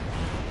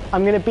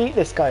 I'm going to beat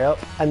this guy up,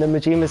 and then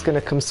Majima's going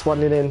to come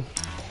swanning in.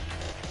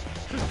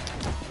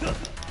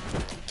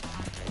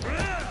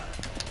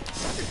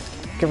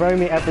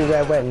 Goromi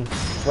everywhere wins,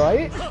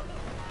 right?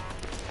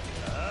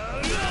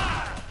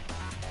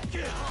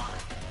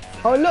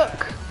 Oh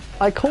look!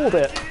 I called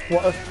it!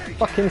 What a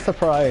fucking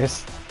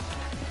surprise.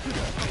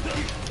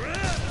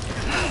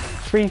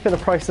 3 for the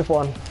price of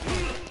 1.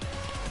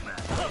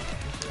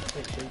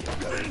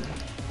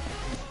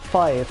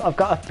 5. I've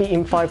got to beat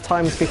him 5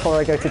 times before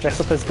I go to dress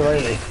up as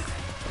Goromi.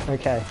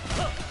 Okay.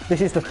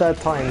 This is the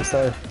 3rd time,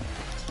 so...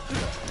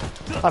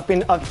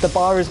 the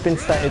bar has been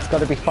set, it's got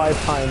to be 5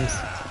 times.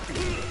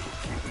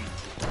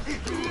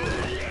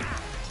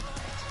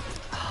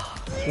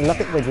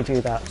 Love it when you do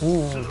that.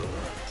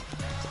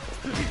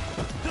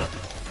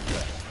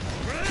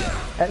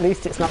 At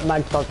least it's not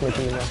Mad Dog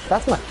Majima.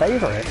 That's my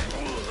favourite.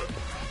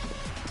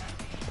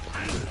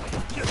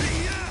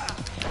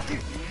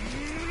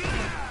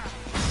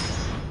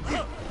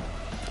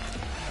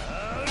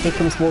 He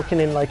comes walking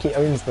in like he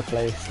owns the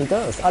place. He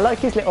does. I like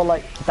his little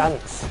like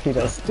dance he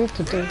does.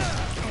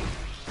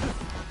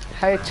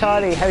 Hey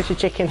Charlie, how's your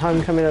chicken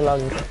home coming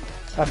along?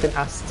 I've been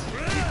asked.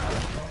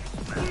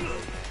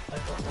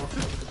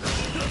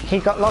 He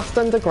got lost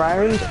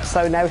underground,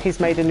 so now he's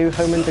made a new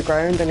home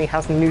underground and he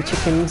has new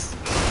chickens.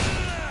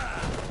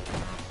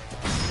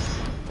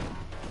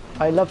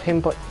 I love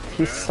him, but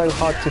he's so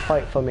hard to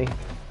fight for me.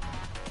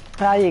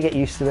 Ah, you get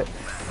used to it.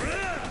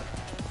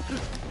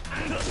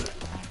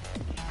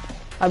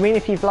 I mean,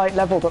 if you've like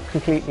leveled up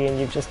completely and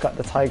you've just got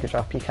the tiger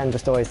drop, you can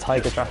just always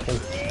tiger drop him.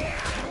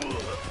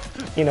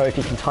 You know, if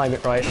you can time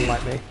it right,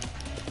 unlike me.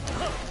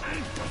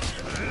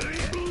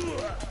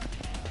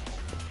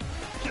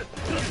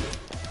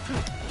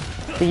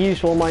 The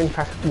usual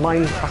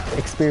Minecraft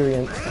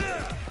experience.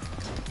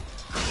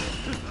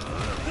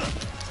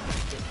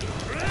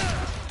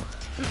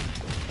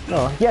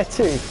 Oh, yeah,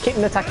 too.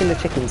 Kitten attacking the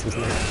chickens,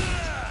 isn't it?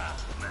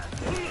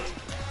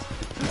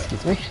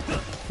 Excuse me.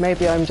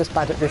 Maybe I'm just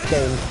bad at this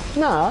game.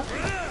 Nah.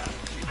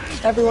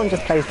 Everyone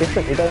just plays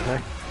differently, don't they?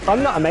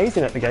 I'm not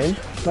amazing at the game.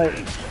 Like...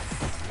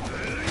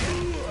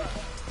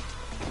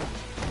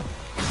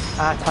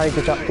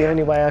 Tiger Drop, the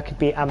only way I could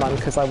beat Amon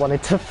because I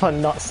wanted to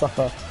fun, not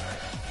suffer.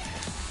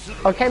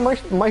 Okay,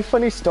 my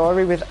funny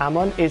story with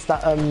Amon is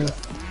that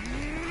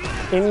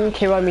in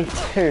Kiwami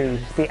 2,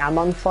 the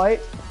Amon fight,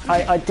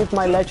 I did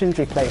my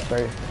legendary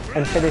playthrough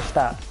and finished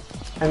that.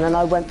 And then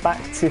I went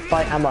back to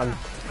fight Amon.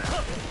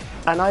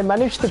 And I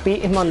managed to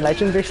beat him on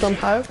legendary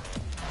somehow.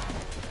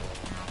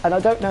 And I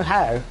don't know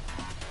how.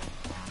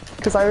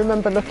 Because I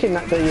remember looking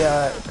at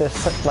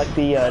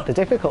the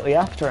difficulty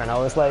after and I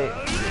was like,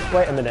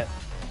 wait a minute.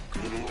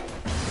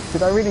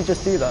 Did I really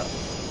just do that?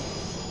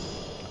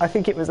 I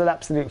think it was an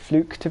absolute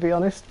fluke, to be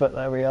honest, but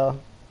there we are.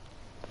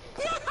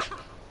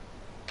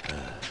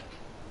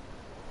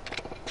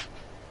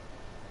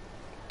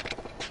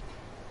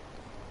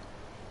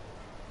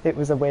 It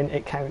was a win,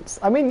 it counts.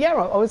 I mean, yeah,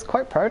 I was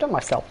quite proud of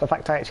myself, the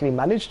fact I actually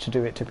managed to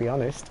do it, to be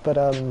honest, but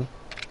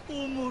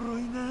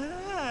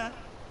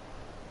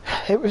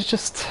it was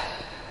just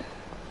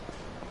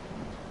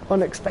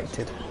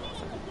unexpected.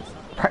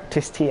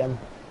 Practice TM.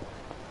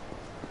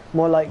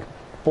 More like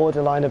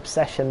borderline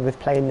obsession with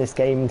playing this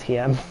game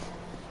TM.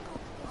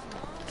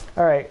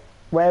 Alright,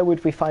 where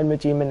would we find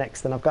Majima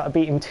next then? I've got to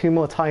beat him 2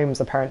 more times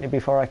apparently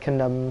before I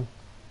can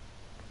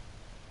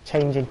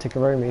change into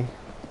Goromi.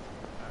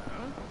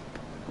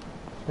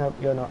 Nope,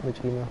 you're not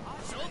Majima.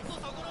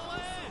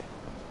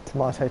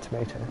 Tomato,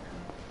 tomato.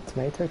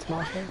 Tomato,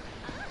 tomato?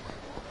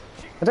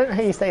 I don't know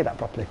how you say that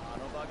properly.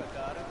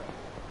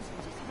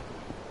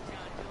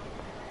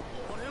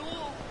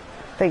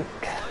 Think.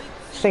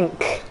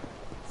 Think.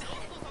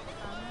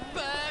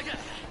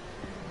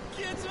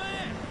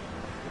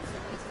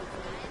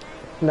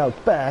 No,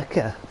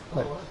 baka.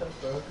 Like,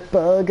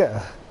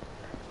 burger.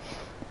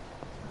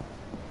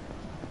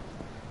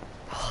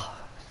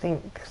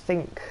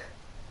 Think.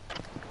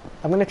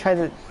 I'm gonna try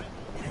the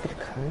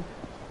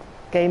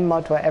game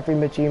mod where every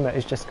Majima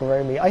is just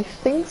Goromi. I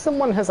think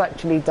someone has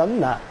actually done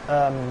that.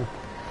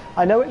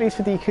 I know at least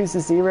for the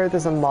Yakuza 0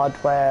 there's a mod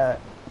where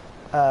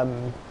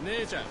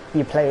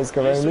you play as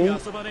Goromi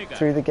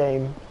through the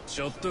game.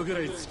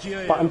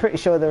 But I'm pretty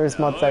sure there is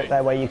mods out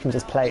there where you can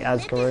just play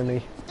as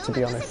Goromi, to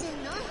be honest.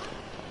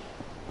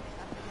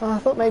 Oh, I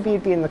thought maybe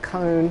you'd be in the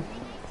cone.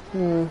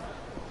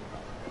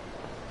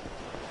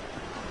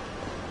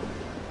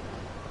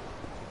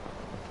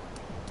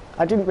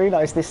 I didn't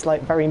realise this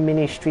like very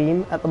mini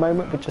stream at the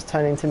moment would just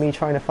turn into me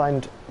trying to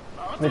find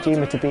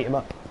Majima to beat him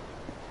up.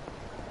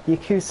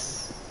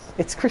 Yakuza...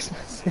 It's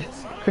Christmas.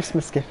 It's a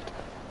Christmas gift.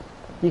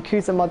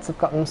 Yakuza mods have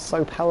gotten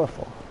so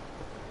powerful.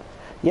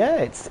 Yeah,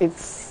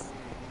 it's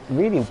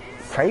really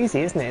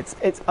crazy, isn't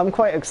it? I'm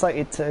quite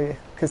excited to...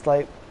 Because,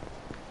 like,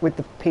 with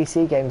the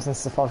PC games and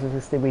stuff,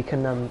 obviously we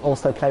can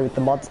also play with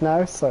the mods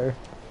now, so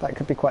that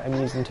could be quite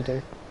amusing to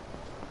do.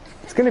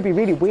 It's going to be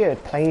really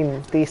weird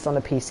playing these on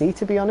a PC,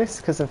 to be honest,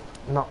 because of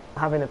not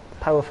having a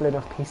powerful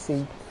enough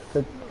PC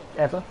for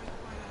ever.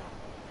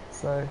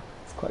 So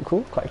it's quite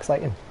cool, quite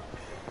exciting.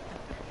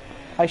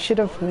 I should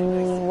have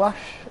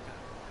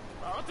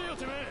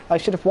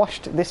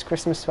washed this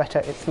Christmas sweater.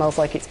 It smells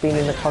like it's been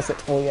in the closet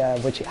all year,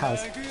 which it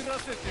has.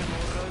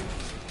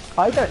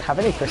 I don't have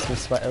any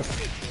Christmas sweaters.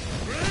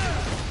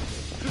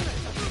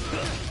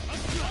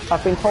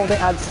 I've been told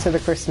it adds to the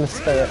Christmas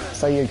spirit,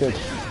 so you're good.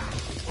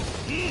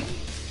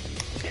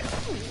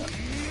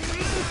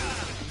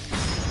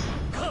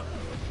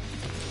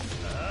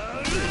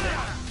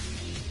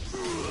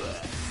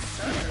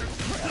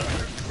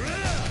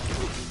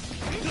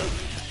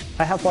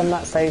 I have one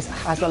that says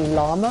has a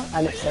llama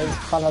and it says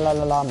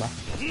falalala llama.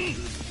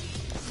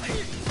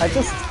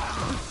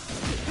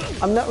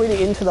 I'm not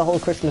really into the whole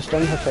Christmas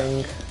jumper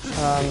thing.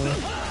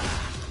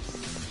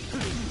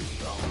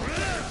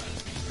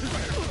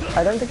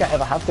 I don't think I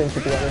ever have been, to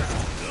be honest.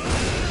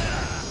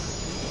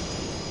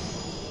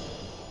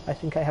 I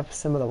think I have a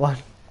similar one.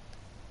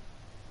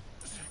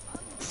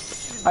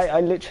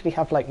 I literally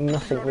have like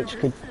nothing which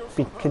could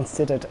be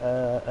considered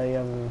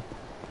a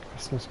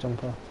Christmas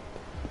jumper.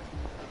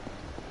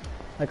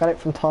 I got it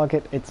from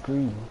Target, it's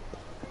green.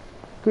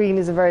 Green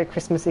is a very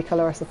Christmassy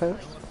colour, I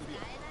suppose.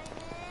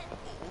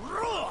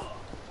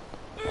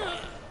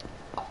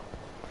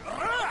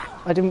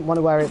 I didn't want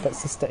to wear it, but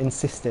sister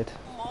insisted.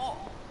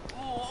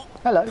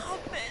 Hello.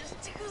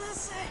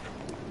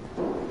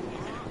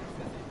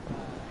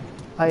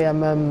 I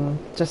am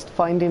just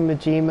finding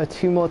Majima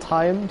 2 more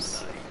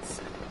times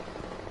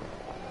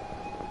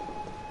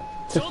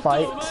to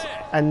fight,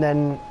 and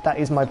then that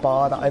is my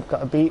bar that I've got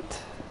to beat.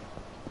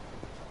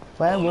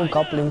 Where will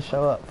goblins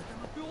show up?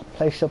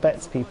 Place your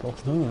bets, people.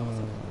 I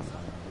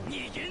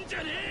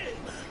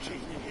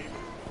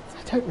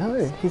don't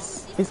know.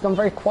 He's gone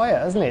very quiet,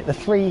 hasn't it? The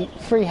three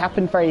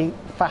happened very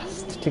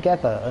fast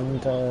together,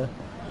 and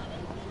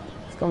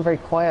it's gone very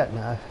quiet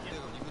now.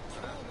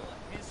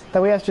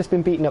 Though he has just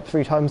been beaten up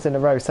 3 times in a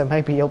row, so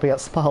maybe he'll be at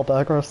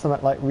Sparburger or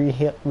something like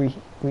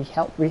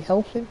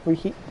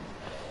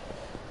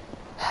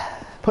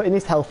putting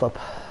his health up.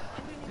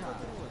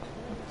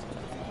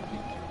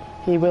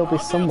 He will be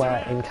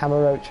somewhere in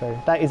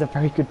Kamurocho. That is a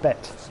very good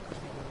bet.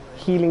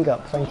 Healing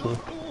up, thank you.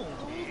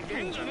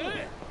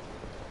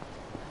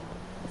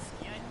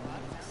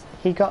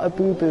 He got a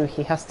boo-boo,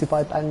 he has to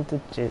buy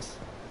bandages.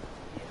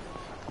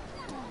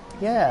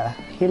 Yeah,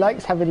 he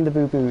likes having the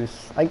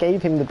boo-boos. I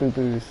gave him the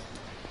boo-boos.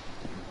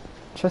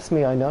 Trust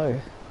me, I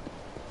know.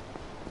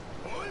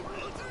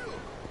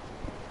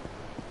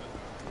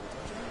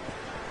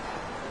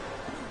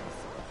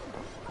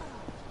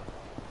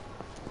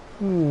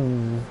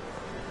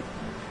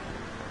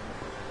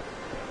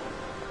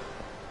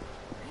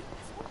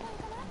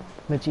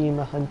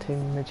 Majima hunting,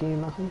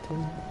 Majima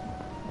hunting.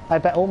 I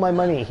bet all my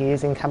money he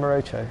is in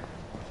Kamurocho.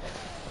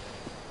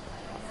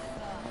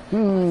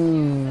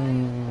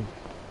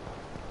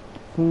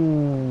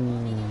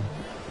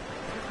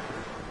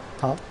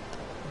 Huh?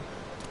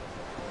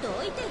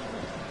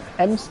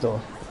 M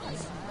store.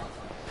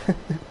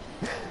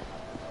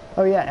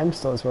 Oh yeah, M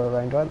stores were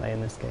around, weren't they, in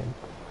this game?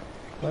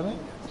 Were they?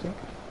 Sure.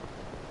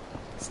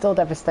 Still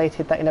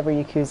devastated that in every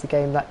Yakuza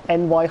game, that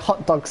NY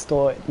hot dog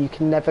store, you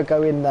can never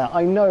go in there.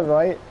 I know,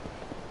 right?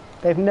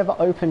 They've never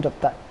opened up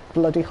that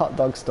bloody hot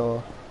dog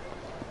store.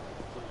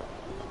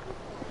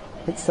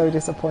 It's so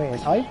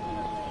disappointing. I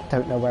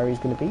don't know where he's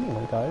going to be, you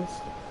know, guys.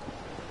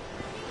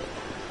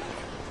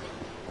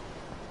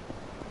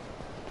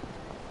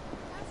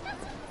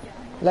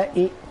 Let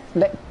eat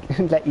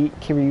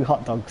Kiryu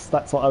hot dogs.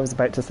 That's what I was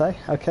about to say.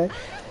 Okay.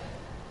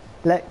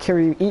 Let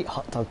Kiryu eat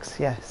hot dogs.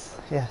 Yes,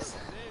 yes.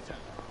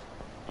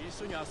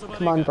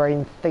 Come on,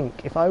 brain,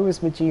 think. If I was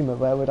Majima,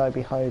 where would I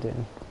be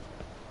hiding?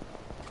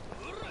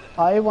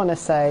 I want to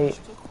say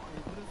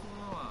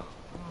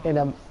in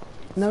a...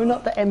 No,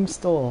 not the M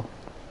store.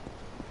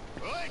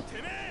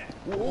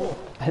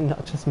 And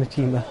not just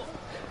Majima.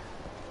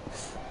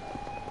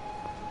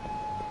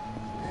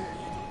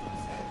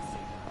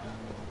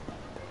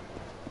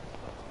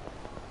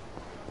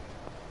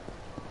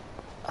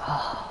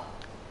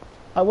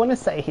 I want to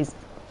say he's...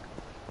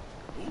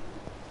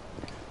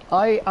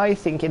 I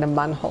think in a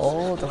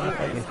manhole.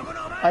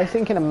 I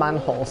think in a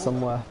manhole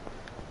somewhere.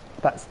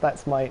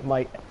 That's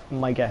my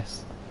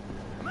guess.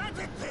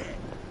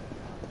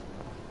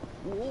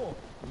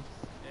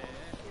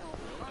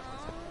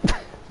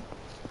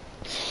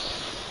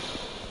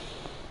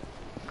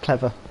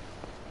 Clever.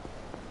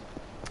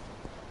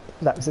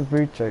 That was a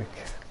rude joke.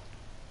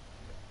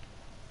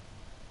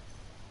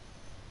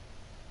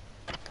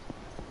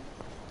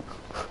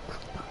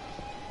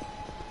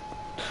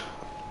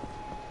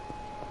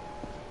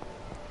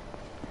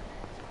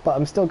 But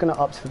I'm still going to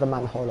opt for the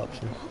manhole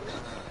option.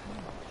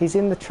 He's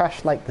in the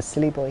trash like the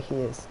silly boy he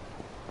is.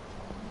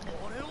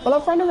 Well,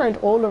 I've run around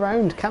all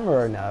around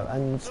Camaro now,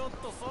 and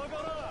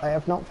I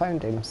have not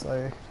found him,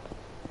 so...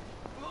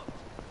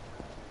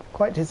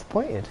 quite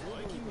disappointed.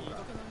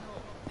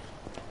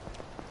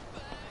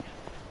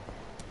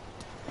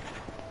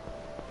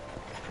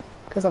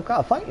 Because I've got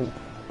to fight him.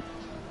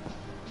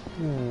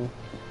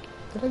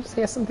 Did I just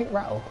hear something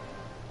rattle?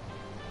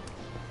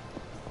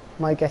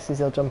 My guess is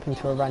he'll jump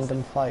into a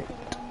random fight.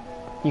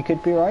 You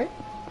could be right.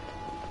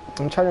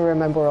 I'm trying to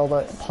remember all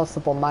the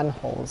possible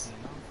manholes.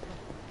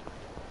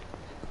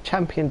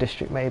 Champion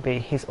District maybe.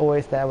 He's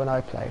always there when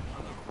I play.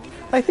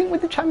 I think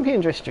with the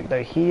Champion District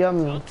though,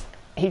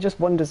 he just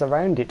wanders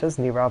around it,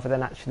 doesn't he, rather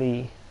than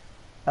actually...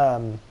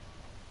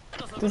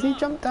 does he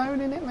jump down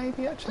in it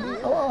maybe actually?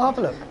 Oh, I'll have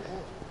a look.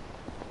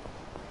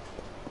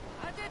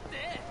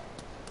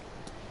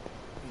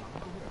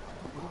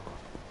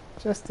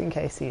 Just in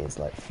case he is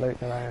like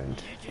floating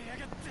around.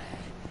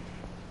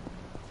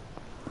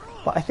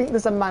 But I think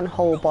there's a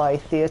manhole by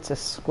Theatre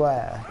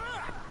Square.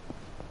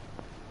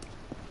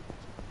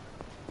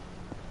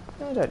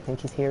 I don't think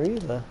he's here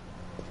either.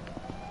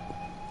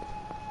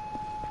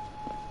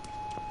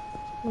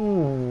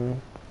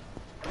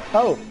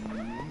 Oh!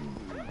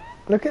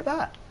 Look at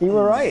that! You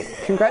were right!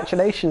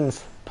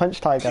 Congratulations,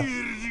 Punch Tiger.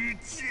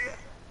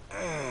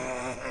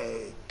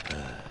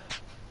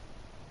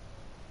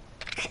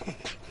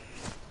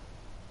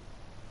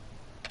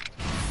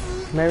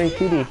 Merry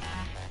Cootie.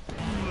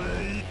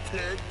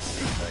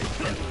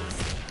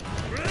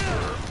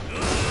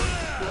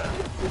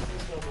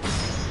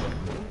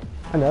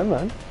 I know,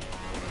 man.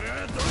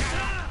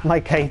 My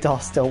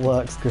K-DOS still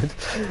works good.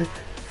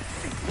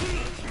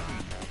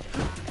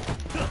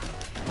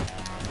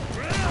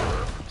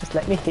 Just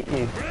let me hit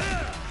you.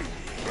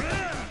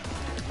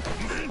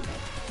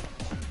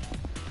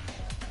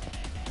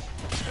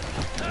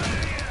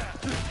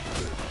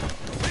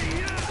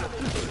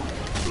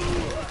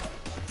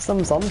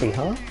 Some zombie,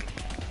 huh?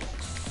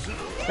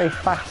 Very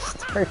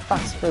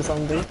fast for a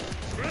zombie.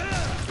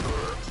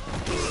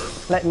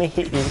 Let me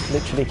hit you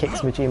literally kicks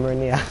Majima in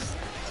the ass.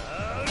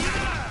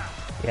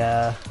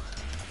 Yeah.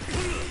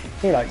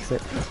 He likes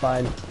it, it's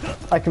fine.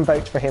 I can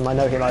vote for him, I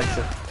know he likes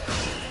it.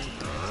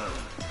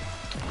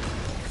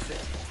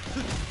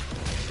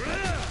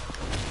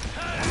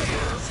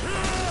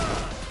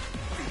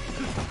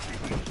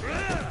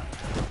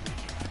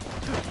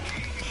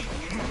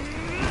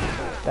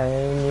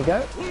 There you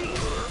go.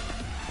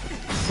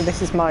 So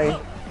this is my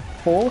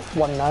fourth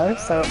one now,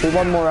 so it'll be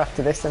one more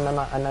after this, and then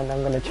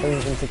I'm going to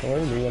change into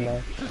Kiwami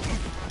and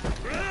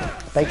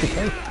bake a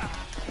cake.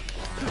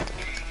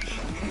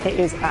 Hit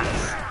his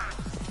ass.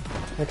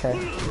 Okay.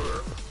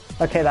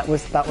 Okay, that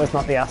was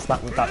not the ass.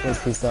 That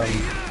was his.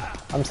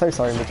 I'm so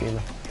sorry,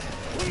 Majima.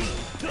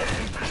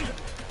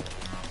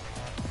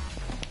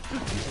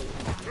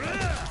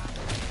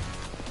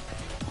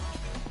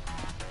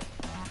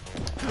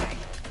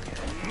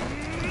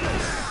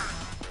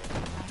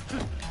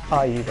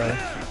 Are you though?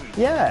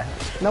 Yeah.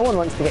 No one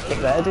wants to get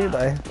kicked there, do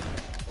they?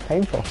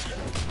 Painful.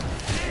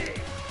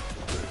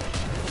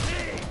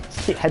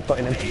 Just keep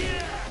headbutting him.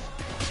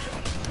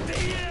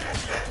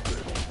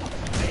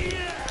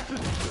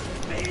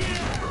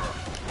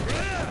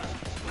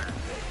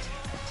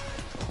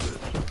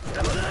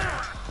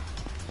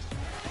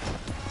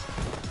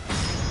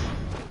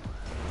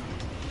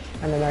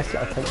 And a nice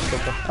little punch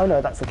trigger. Oh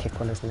no, that's a kick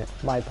one, isn't it?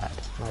 My bad,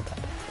 my bad.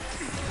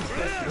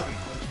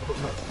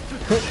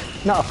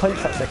 Not a punch,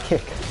 that's a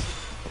kick.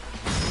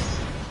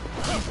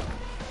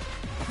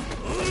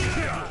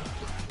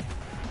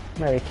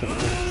 Merry kick.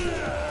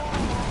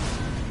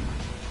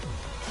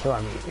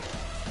 Kiwami.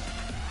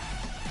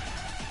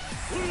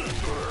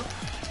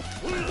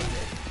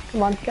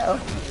 Come on, get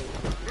up.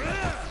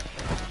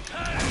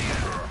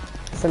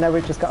 So now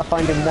we've just got to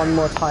find him one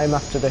more time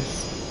after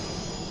this.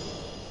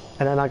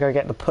 And then I go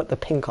get put the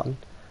pink on.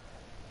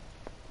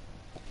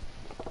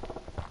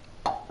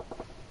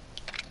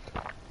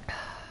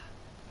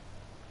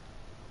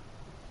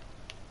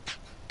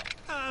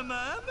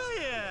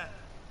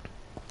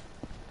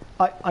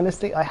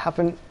 Honestly, I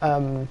haven't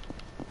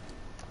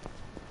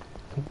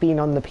been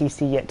on the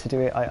PC yet to do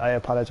it. I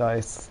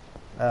apologise.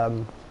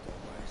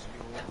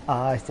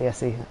 I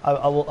see.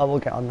 I will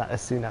get on that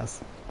as soon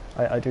as.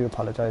 I do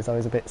apologise. I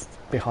was a bit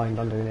behind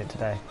on doing it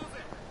today.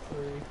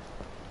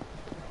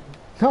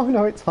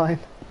 No, it's fine.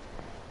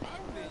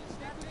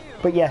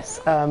 But yes,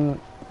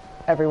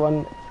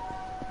 everyone,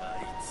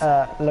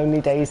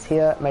 Lonely Days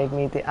here made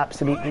me the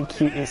absolutely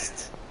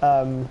cutest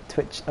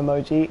Twitch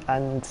emoji,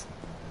 and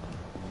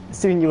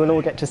soon you will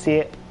all get to see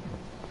it,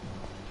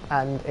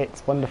 and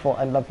it's wonderful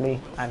and lovely,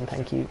 and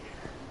thank you.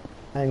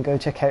 And go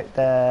check out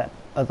their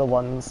other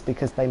ones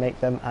because they make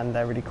them and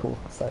they're really cool.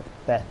 So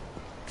there.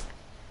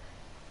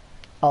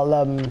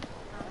 I'll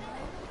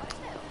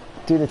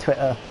do the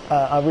Twitter.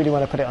 I really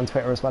want to put it on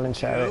Twitter as well and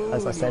share it,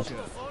 as I said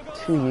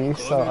to you,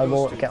 so I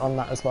will get on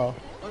that as well.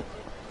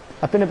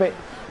 I've been a bit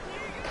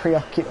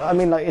preoccupied. I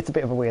mean, like, it's a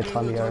bit of a weird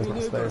time of year, isn't it?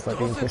 I suppose, like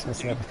being Christmas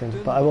and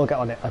everything, but I will get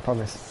on it, I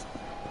promise.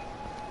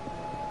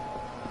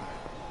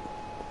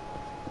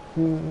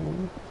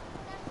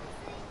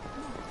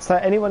 So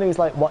anyone who's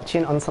like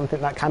watching on something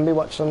that can be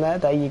watched on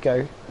there you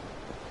go.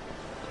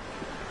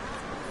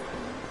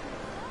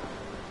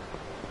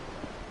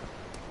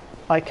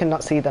 I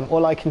cannot see them.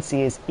 All I can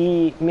see is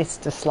E,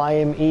 Mr.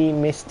 Slime, E,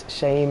 Mist,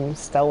 Shame,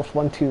 Stealth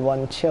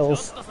 121,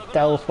 Chills,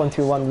 Stealth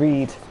 121,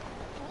 Read.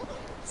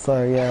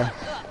 So yeah.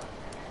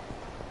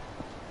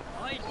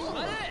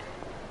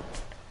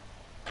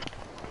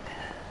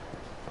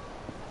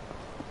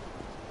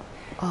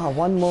 Ah,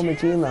 one more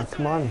Majima,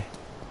 come on.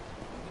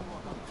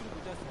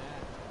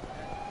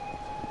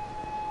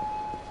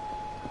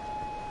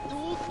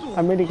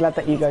 I'm really glad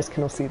that you guys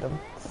can all see them.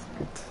 It's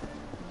good.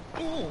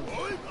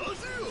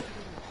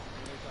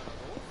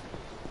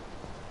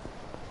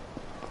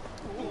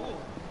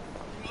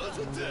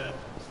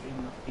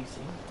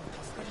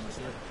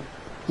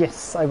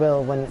 Yes, I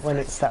will. When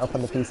it's set up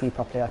on the PC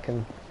properly, I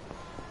can.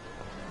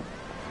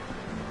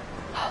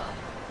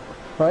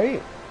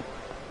 Right?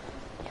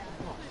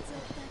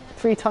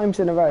 3 times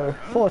in a row,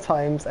 4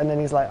 times, and then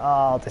he's like,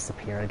 "Ah, I'll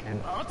disappear again."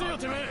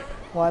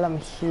 While I'm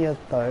here,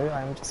 though,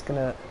 I'm just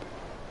gonna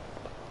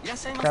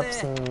grab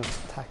some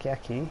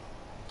takoyaki.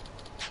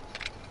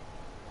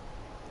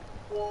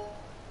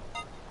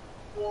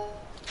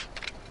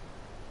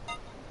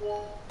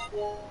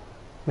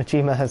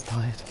 Majima has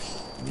died.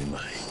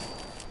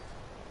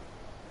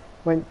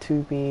 Went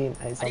to being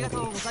a zombie,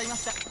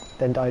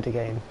 then died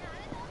again.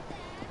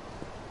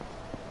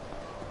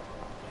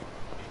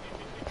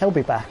 He'll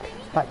be back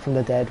from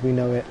the dead, we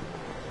know it.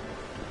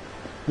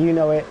 You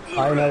know it,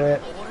 I know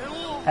it,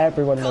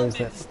 everyone knows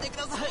it.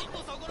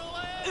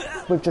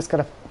 We've just got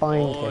to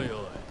find him.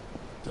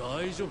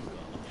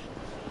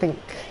 Think.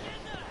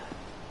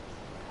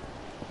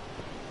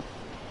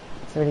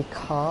 Is there any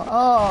car?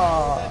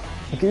 Ah,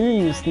 oh,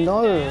 goons!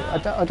 No,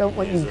 I don't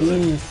want you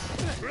goons.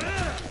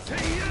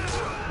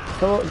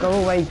 Go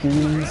away,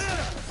 goons.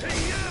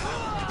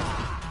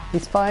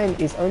 He's fine.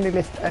 He's only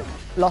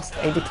lost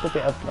a little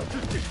bit of blood.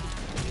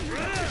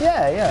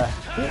 Yeah.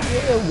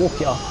 He'll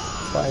walk it off.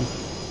 It's fine.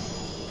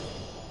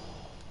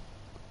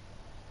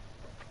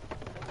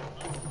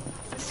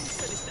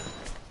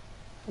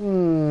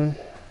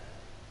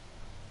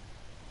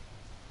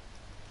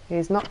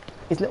 He's not.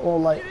 His little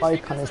like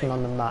icon isn't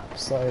on the map,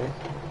 so.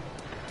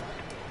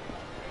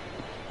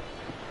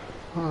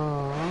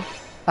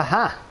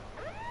 Aha!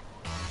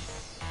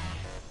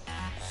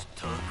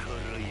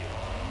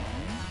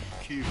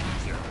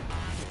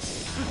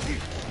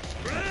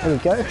 There we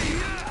go.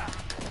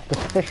 The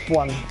 5th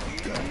one.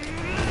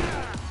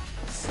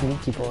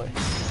 Sneaky boy.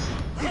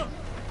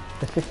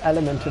 The 5th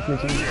element of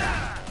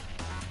Majima.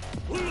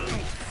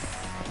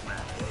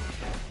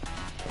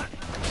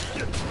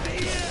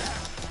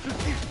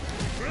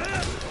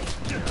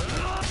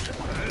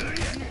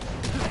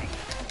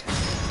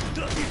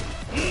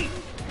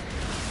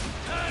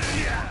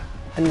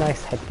 A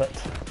nice headbutt.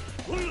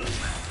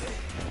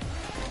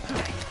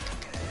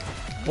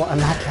 What a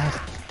mad lad.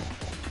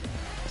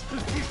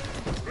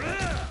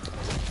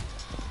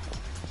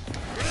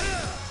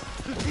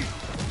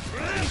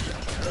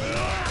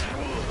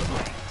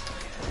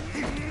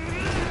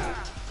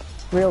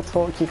 Real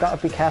talk, you gotta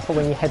be careful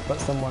when you headbutt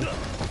someone.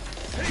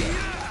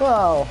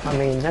 Well, I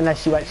mean,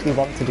 unless you actually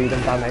want to do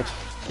them damage,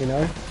 you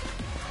know?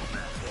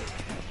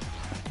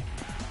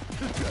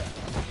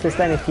 Because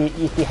then if you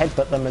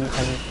headbutt them and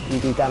you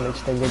do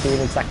damage, then you're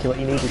doing exactly what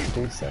you needed to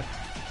do, so.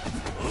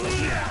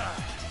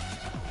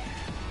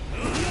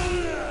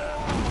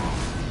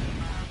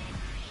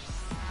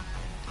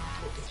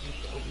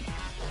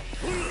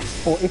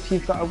 Or if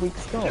you've got a weak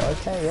skill,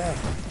 okay, yeah.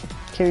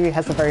 Kiryu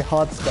has a very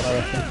hard skill, I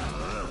reckon.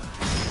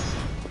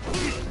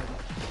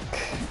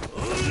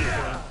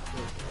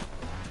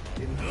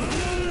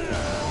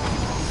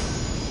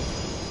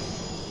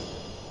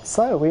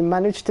 So, we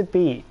managed to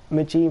beat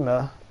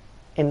Majima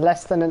in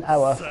less than an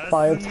hour,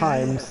 5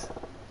 times,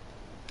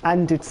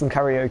 and did some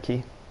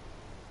karaoke.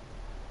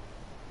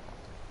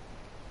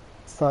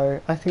 So,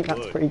 I think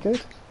that's pretty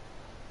good.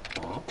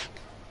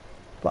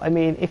 But I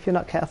mean, if you're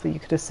not careful, you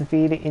could have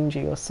severely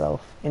injured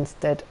yourself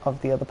instead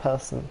of the other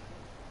person.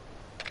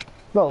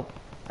 Well,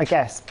 I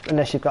guess,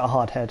 unless you've got a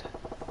hard head.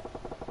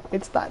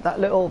 It's that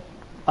little...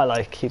 I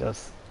like, he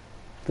does.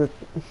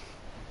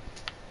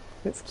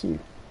 It's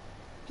cute.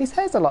 His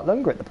hair's a lot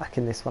longer at the back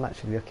in this one,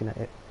 actually, looking at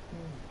it.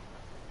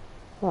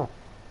 Oh.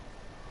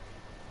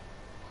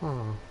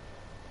 Oh.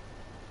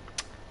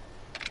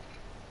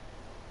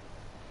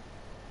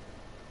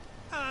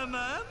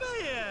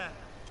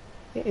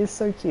 It is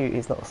so cute,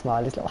 his little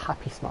smile, his little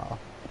happy smile.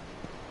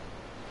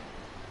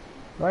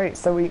 Right,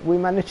 so we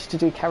managed to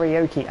do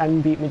karaoke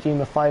and beat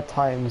Majima 5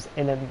 times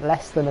in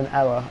less than an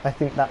hour. I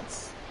think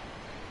that's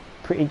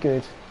pretty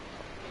good.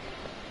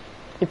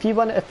 If you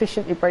want to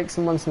efficiently break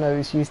someone's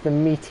nose, use the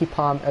meaty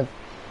part of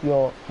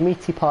your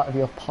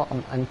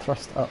palm and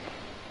thrust up.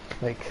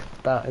 Like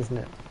that, isn't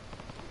it?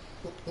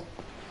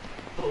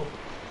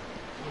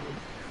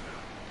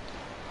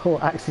 Oh,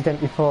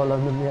 accidentally fall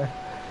on them, yeah.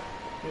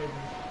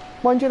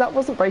 Mind you, that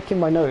wasn't breaking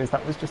my nose,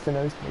 that was just a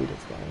nosebleed,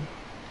 it's fine.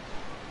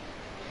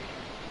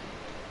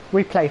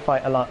 We play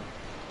fight a lot.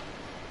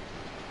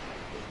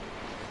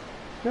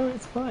 No,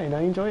 it's fine.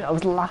 I enjoy it. I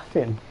was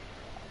laughing.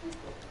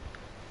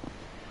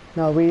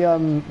 No, we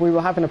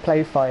were having a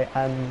play fight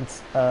and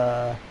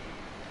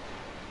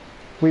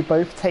we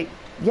both take.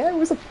 Yeah, it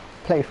was a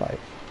play fight.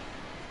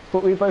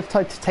 But we both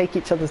tried to take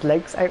each other's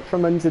legs out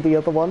from under the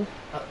other one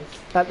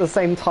at the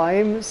same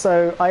time.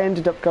 So I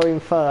ended up going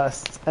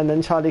first, and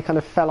then Charlie kind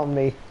of fell on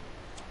me,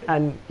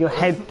 and your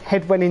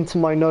head went into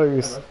my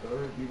nose.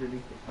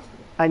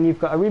 And you've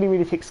got a really,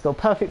 really thick skull,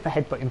 perfect for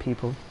headbutting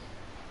people.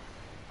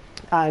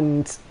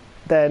 And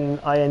then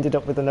I ended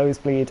up with a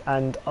nosebleed,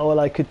 and all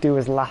I could do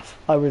was laugh.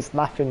 I was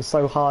laughing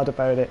so hard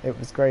about it. It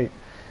was great.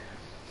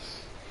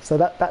 So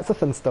that's a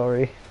fun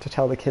story to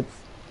tell the kids.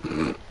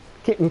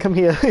 Kitten, come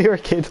here. You're a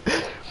kid.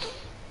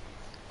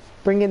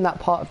 Bringing that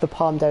part of the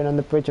palm down on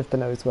the bridge of the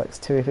nose works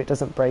too. If it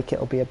doesn't break,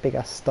 it'll be a big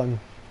ass stun.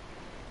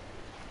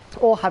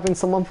 Or having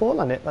someone fall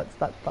on it.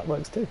 That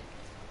works too.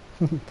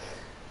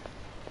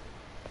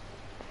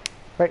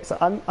 Right, so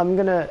I'm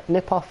gonna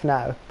nip off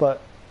now,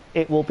 but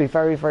it will be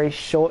very, very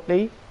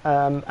shortly,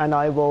 and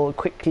I will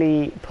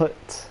quickly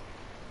put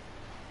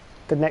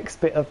the next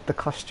bit of the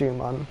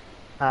costume on,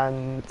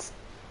 and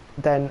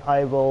then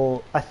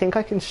I think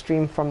I can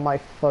stream from my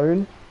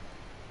phone.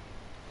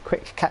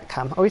 Quick cat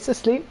cam. Oh, he's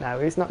asleep now.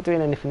 He's not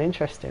doing anything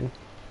interesting.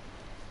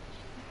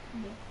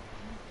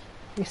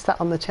 He's sat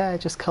on the chair,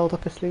 just curled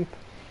up asleep.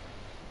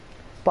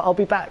 But I'll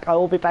be back. I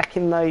will be back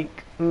in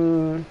like...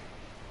 trying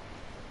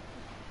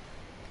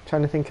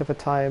to think of a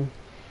time.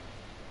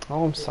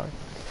 Oh, I'm sorry.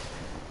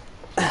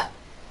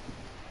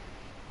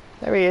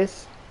 There he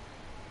is.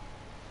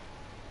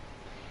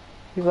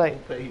 He's like,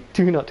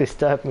 do not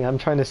disturb me. I'm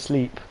trying to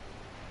sleep.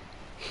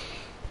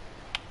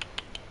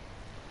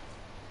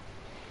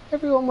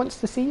 Everyone wants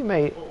to see you,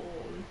 mate.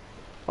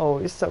 Oh,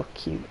 it's so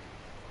cute.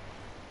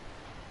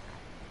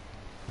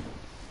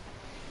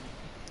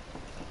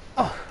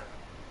 Oh.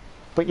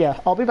 But yeah,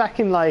 I'll be back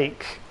in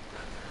like...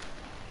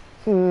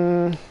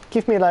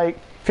 give me like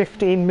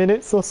 15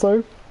 minutes or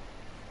so.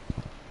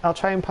 I'll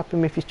try and pop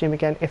in with your stream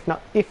again. If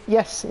not,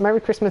 yes,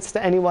 Merry Christmas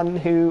to anyone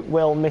who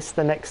will miss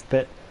the next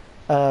bit,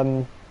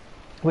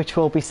 which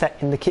will be set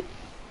in the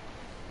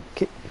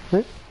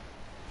huh?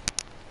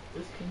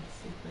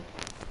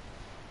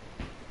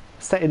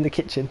 Set in the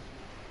kitchen.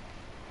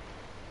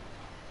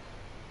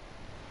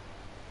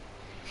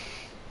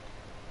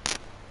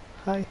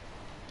 Hi.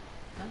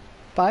 Huh?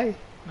 Bye.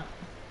 No,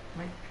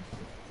 Merry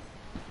Christmas.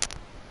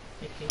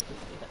 I can't just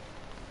say that.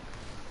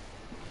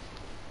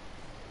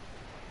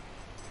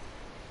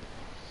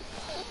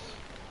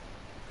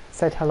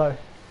 Said hello.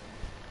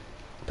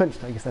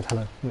 Punched, you said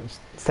hello. No,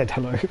 said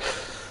hello.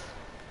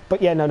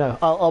 But yeah, no.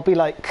 I'll be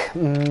like,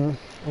 I'm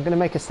gonna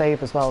make a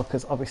save as well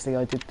because obviously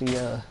I did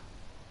the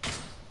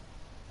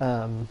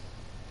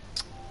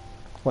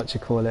what you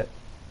call it?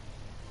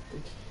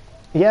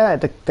 Yeah,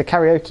 the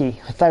karaoke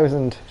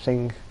 1000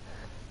 thing.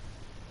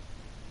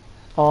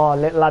 Oh,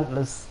 little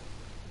antlers.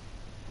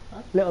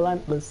 Huh? Little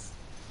antlers.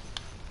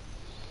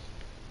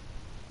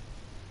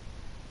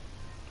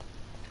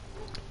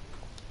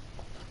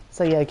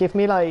 So yeah, give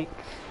me like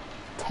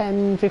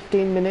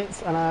 10-15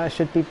 minutes and I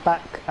should be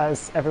back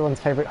as everyone's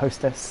favourite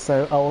hostess.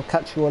 So I'll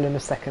catch you all in a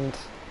second.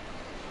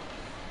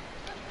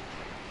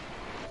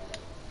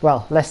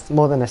 Well,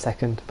 more than a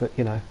second, but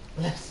you know.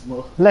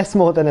 Less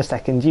more than a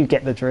second, you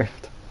get the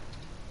drift.